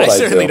really know what I do. I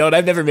certainly don't.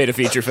 I've never made a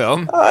feature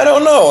film. I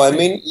don't know. I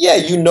mean, yeah,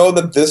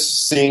 that this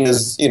scene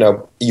is,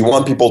 you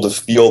want people to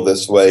feel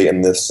this way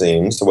in this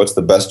scene, so what's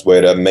the best way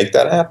to make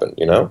that happen,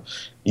 You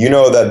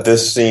know that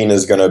this scene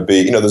is going to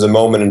be, there's a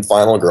moment in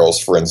Final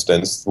Girls, for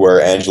instance, where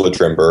Angela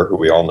Trimber, who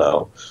we all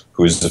know,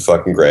 who's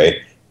fucking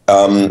great,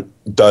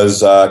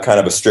 does kind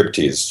of a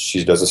striptease.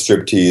 She does a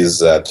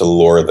striptease to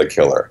lure the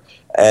killer.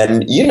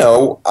 And, you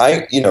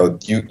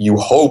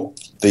hope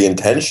the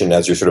intention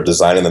as you're sort of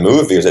designing the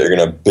movie is that you're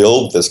going to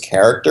build this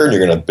character, and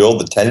you're going to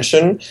build the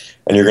tension,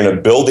 and you're going to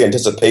build the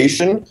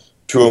anticipation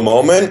to a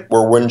moment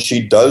where when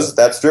she does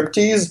that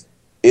striptease,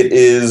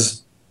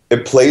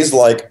 it plays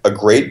like a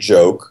great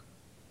joke,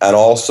 and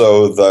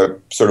also the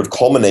sort of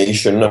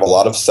culmination of a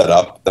lot of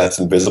setup, that's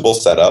invisible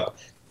setup,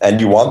 and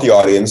you want the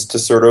audience to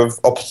sort of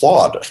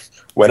applaud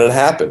when it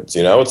happens,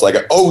 It's like,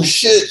 oh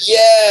shit,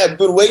 yeah,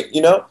 but wait,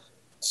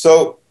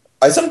 So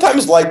I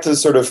sometimes like to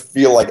sort of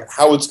feel like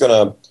how it's going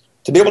to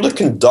be able to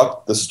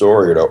conduct the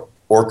story, or to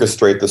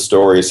orchestrate the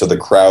story so the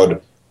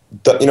crowd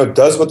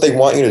does what they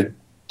want you to,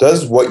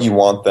 does what you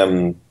want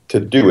them to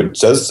do. It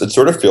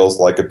sort of feels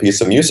like a piece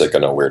of music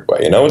in a weird way.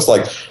 It's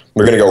like,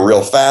 we're going to go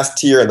real fast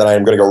here, and then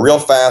I'm going to go real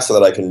fast so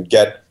that I can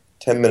get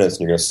 10 minutes,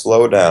 and you're going to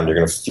slow down. You're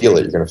going to feel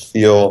it. You're going to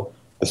feel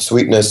the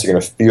sweetness. You're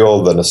going to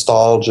feel the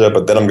nostalgia,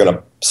 but then I'm going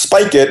to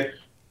spike it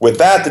with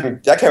that.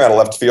 That came out of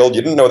left field.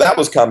 You didn't know that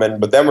was coming,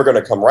 but then we're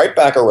going to come right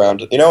back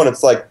around, and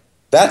it's like,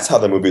 that's how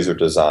the movies are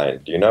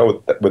designed,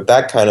 with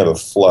that kind of a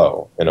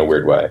flow in a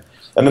weird way.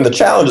 And then the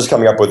challenge is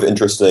coming up with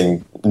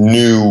interesting,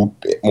 new,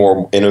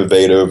 more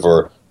innovative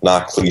or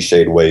not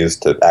cliched ways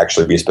to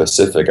actually be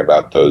specific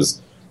about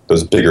those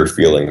bigger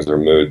feelings or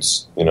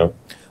moods,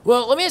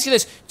 Well, let me ask you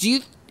this. Do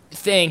you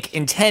think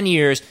in 10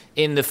 years,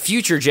 in the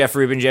future Jeff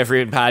Rubin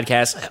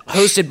podcast,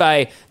 hosted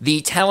by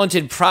the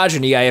talented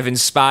progeny I have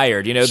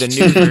inspired, the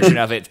new version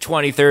of it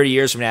 20, 30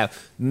 years from now,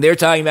 they're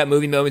talking about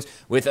movie moments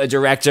with a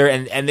director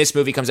and this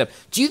movie comes up.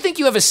 Do you think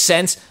you have a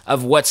sense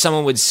of what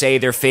someone would say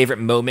their favorite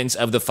moments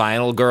of the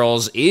Final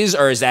Girls is,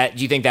 or do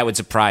you think that would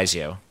surprise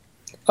you?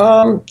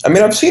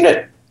 I've seen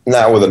it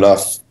now with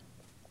enough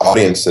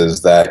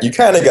audiences that you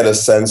kind of get a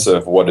sense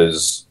of what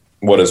is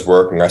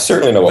working. I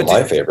certainly know what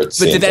my favorite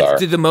scenes are.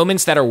 Did the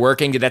moments that are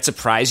working, did that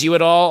surprise you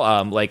at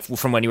all? Like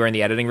from when you were in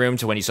the editing room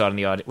to when you saw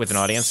it with an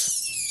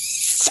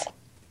audience?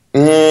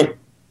 No.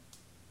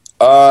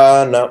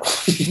 No,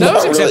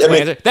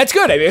 really. That's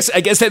good.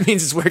 I guess that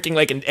means it's working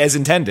as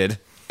intended.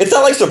 It's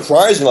not like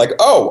surprising, like,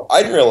 oh,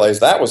 I didn't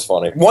realize that was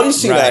funny. One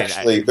scene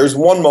there's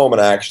one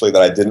moment actually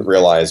that I didn't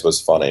realize was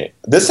funny.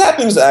 This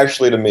happens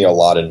actually to me a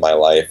lot in my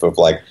life of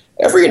like,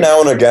 every now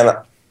and again,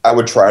 I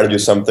would try to do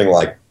something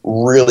like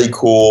really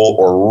cool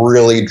or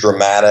really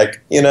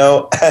dramatic,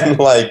 and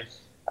like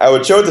I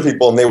would show it to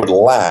people and they would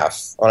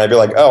laugh, and I'd be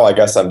like, oh, I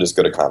guess I'm just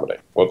good at comedy.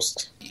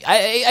 Whoops.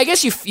 I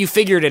guess you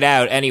figured it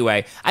out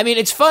anyway. I mean,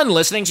 it's fun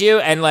listening to you,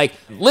 and like,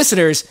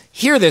 listeners,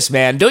 hear this,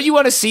 man. Don't you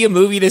want to see a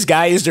movie this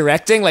guy is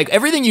directing? Like,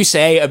 everything you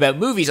say about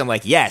movies, I'm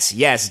like, yes,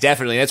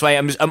 definitely. That's why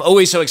I'm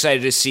always so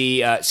excited to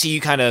see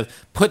you kind of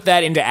put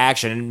that into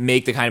action and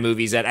make the kind of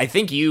movies that I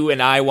think you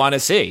and I want to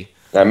see.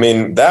 I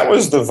mean, that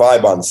was the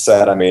vibe on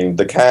set. I mean,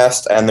 the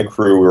cast and the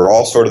crew, we were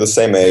all sort of the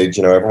same age.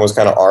 Everyone was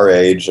kind of our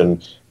age,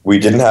 and we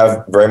didn't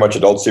have very much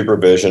adult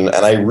supervision.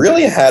 And I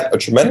really had a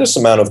tremendous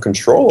amount of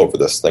control over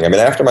this thing. I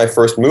mean, after my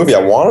first movie, I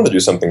wanted to do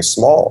something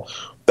small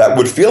that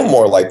would feel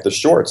more like the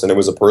shorts, and it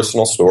was a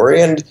personal story.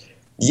 And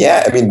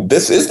yeah, I mean,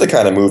 this is the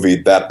kind of movie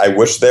that I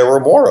wish there were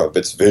more of.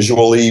 It's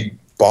visually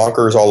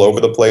bonkers all over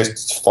the place.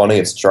 It's funny.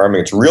 It's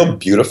charming. It's real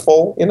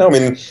beautiful. I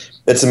mean,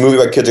 it's a movie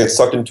about kids that get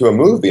sucked into a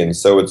movie, and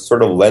so it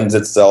sort of lends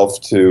itself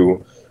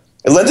to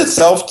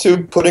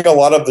putting a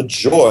lot of the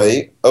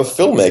joy of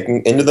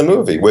filmmaking into the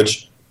movie,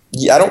 which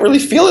I don't really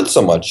feel it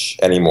so much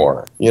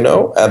anymore,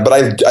 But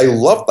I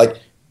love, like,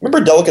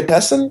 remember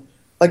Delicatessen?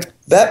 Like,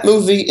 that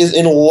movie is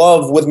in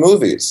love with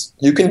movies.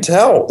 You can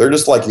tell. They're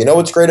just like,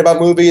 what's great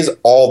about movies?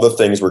 All the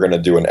things we're going to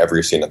do in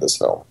every scene of this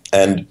film.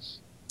 And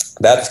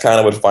that's kind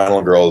of what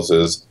Final Girls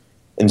is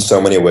in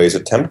so many ways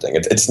attempting.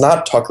 It's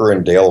not Tucker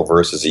and Dale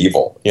versus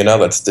evil.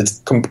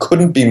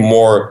 Couldn't be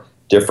more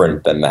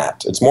different than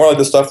that. It's more like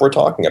the stuff we're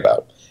talking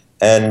about.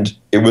 And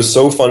it was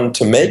so fun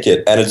to make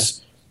it. And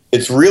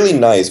it's really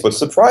nice. What's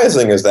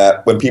surprising is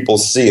that when people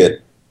see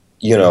it,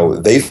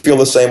 they feel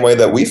the same way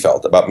that we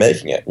felt about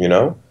making it,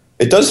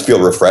 It does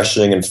feel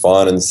refreshing and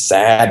fun and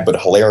sad,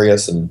 but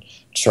hilarious and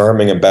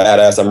charming and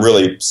badass. I'm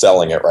really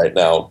selling it right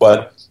now.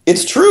 But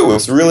it's true.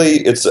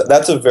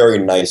 That's a very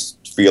nice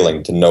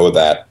feeling to know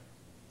that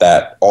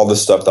all the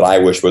stuff that I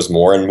wish was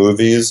more in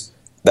movies,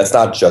 that's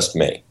not just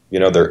me.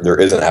 There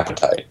is an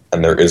appetite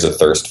and there is a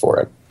thirst for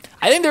it.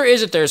 I think there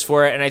is a thirst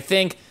for it, and I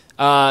think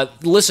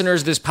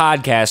listeners of this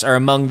podcast are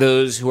among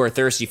those who are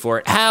thirsty for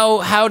it.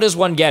 How does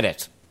one get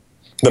it?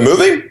 The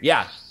movie?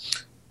 Yeah.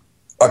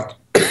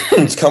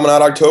 It's coming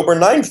out October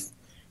 9th.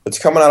 It's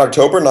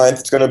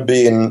going to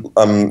be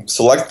in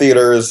select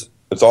theaters.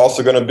 It's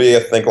also going to be, I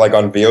think, like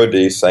on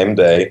VOD, same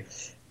day.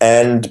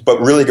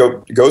 But really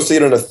go see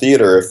it in a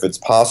theater if it's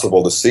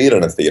possible to see it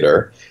in a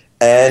theater.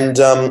 And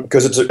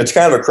because it's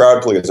kind of a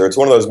crowd pleaser. It's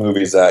one of those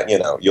movies that,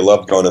 you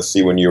loved going to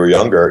see when you were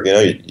younger.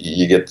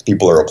 You get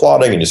people are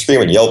applauding and you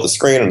scream and yell at the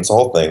screen, and it's a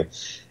whole thing.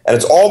 And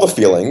it's all the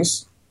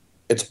feelings.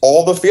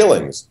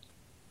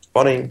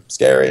 Funny,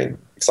 scary,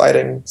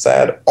 exciting,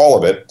 sad, all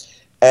of it.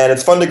 And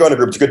it's fun to go in a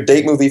group. It's a good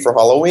date movie for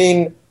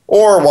Halloween,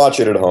 or watch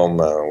it at home,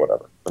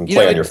 whatever. And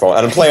play on your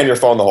phone. And play on your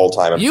phone the whole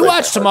time. You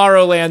watch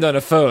Tomorrowland on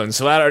a phone,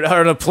 so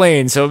on a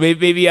plane. So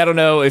maybe I don't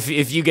know if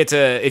you get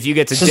to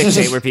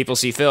dictate where people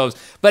see films.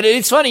 But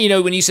it's funny,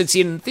 when you said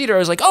see it in the theater, I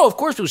was like, oh, of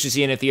course people should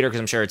see it in a theater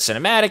because I'm sure it's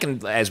cinematic,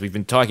 and as we've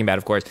been talking about,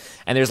 of course.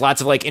 And there's lots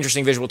of like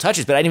interesting visual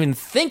touches. But I didn't even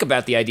think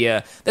about the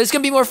idea that it's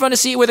going to be more fun to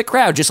see it with a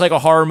crowd, just like a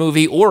horror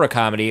movie or a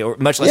comedy, or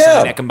much less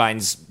something that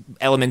combines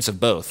elements of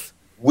both.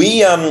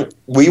 We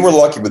were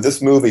lucky with this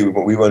movie.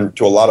 We went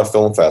to a lot of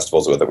film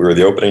festivals with it. We were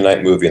the opening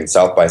night movie in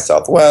South by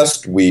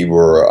Southwest. We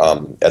were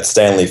at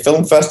Stanley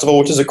Film Festival,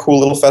 which is a cool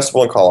little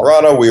festival in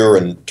Colorado. We were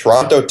in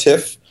Toronto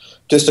TIFF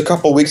just a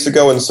couple weeks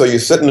ago. And so you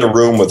sit in a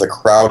room with a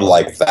crowd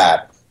like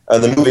that,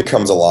 and the movie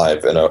comes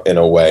alive in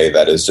a way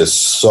that is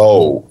just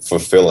so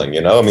fulfilling.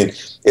 You know, I mean,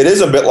 it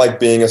is a bit like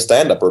being a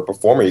stand-up or a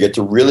performer. You get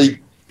to really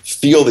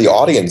feel the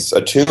audience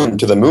attuned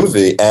to the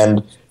movie,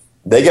 and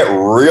they get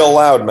real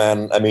loud,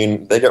 man. I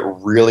mean, they get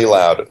really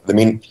loud. I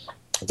mean,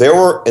 there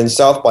were in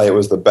South by, it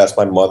was the best.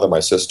 My mother,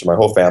 my sister, my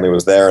whole family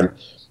was there, and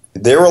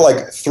there were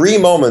like 3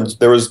 moments.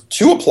 There was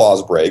 2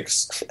 applause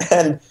breaks,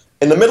 and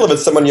in the middle of it,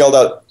 someone yelled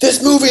out,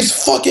 "This movie's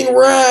fucking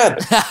rad!"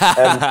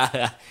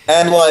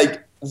 and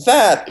like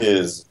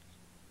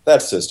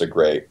that's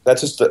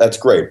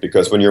great,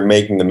 because when you're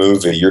making the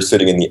movie, you're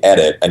sitting in the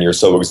edit and you're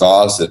so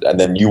exhausted, and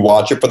then you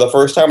watch it for the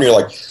first time and you're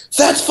like,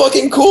 "That's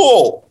fucking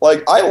cool!"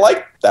 Like, I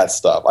like that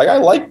stuff. I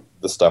like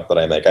the stuff that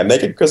I make. I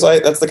make it because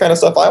that's the kind of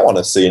stuff I want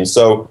to see, and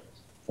so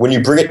when you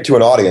bring it to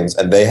an audience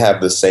and they have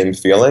the same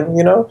feeling,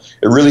 you know,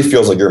 it really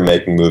feels like you're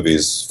making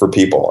movies for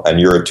people and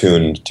you're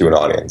attuned to an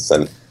audience.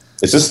 And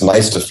it's just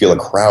nice to feel a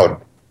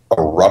crowd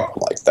erupt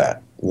like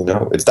that. You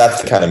know,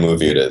 that's the kind of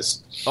movie it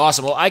is.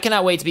 Awesome. Well, I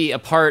cannot wait to be a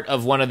part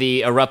of one of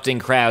the erupting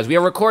crowds. We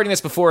are recording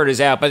this before it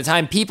is out. By the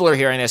time people are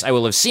hearing this, I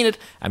will have seen it.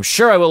 I'm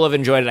sure I will have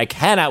enjoyed it. I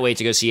cannot wait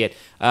to go see it.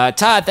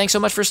 Todd, thanks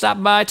so much for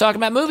stopping by talking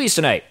about movies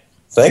tonight.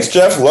 Thanks,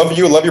 Jeff. Love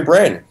you. Love your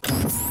brain.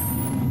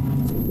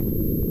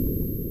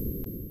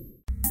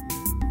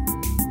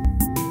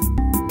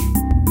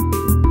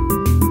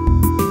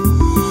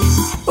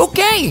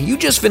 Okay, you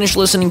just finished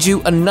listening to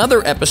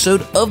another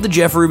episode of the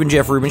Jeff Rubin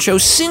Show.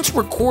 Since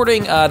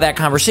recording that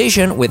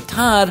conversation with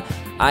Todd,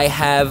 I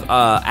have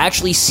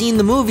actually seen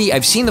the movie.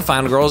 I've seen The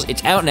Final Girls.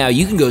 It's out now.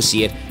 You can go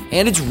see it.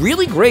 And it's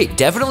really great.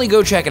 Definitely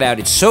go check it out.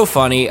 It's so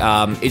funny.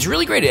 It's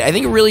really great. I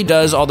think it really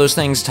does all those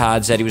things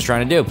Todd said he was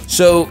trying to do.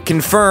 So,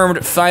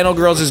 confirmed, Final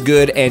Girls is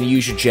good, and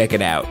you should check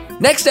it out.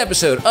 Next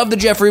episode of the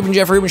Jeff Rubin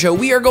Show,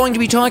 we are going to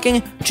be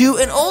talking to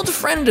an old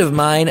friend of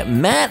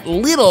mine, Matt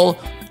Little,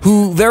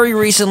 who very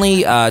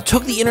recently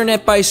took the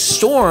internet by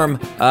storm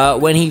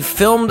when he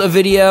filmed a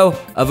video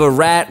of a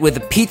rat with a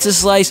pizza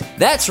slice.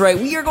 That's right,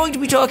 we are going to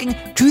be talking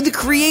to the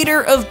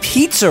creator of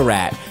Pizza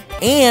Rat.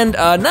 And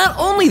not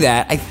only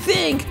that, I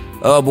think,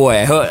 oh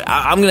boy,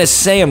 I'm going to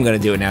say I'm going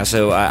to do it now,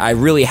 so I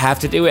really have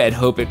to do it and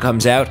hope it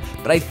comes out.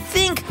 But I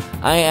think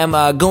I am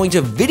going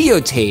to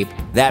videotape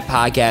that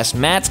podcast.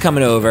 Matt's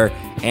coming over,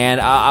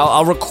 and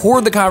I'll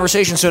record the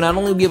conversation, so not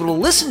only will you be able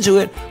to listen to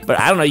it, but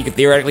I don't know, you could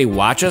theoretically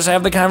watch us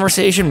have the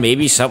conversation.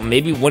 Maybe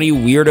one of you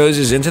weirdos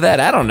is into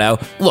that. I don't know.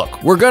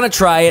 Look, we're going to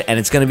try it, and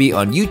it's going to be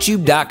on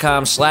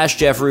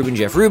youtube.com/Jeff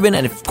Rubin.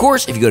 And of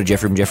course, if you go to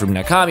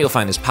jeffrubin.com, you'll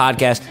find this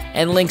podcast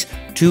and links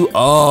to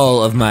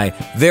all of my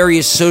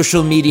various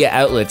social media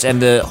outlets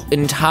and the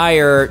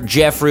entire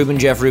Jeff Rubin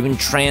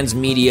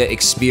transmedia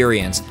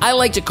experience. I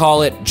like to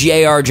call it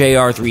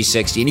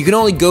JRJR360, and you can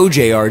only go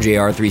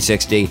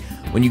JRJR360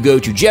 when you go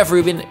to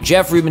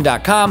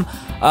jeffrubin.com.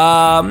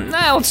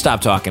 Let's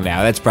stop talking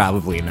now. That's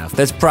probably enough.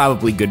 That's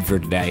probably good for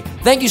today.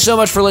 Thank you so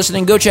much for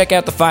listening. Go check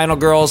out The Final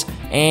Girls,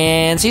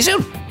 and see you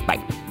soon.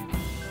 Bye.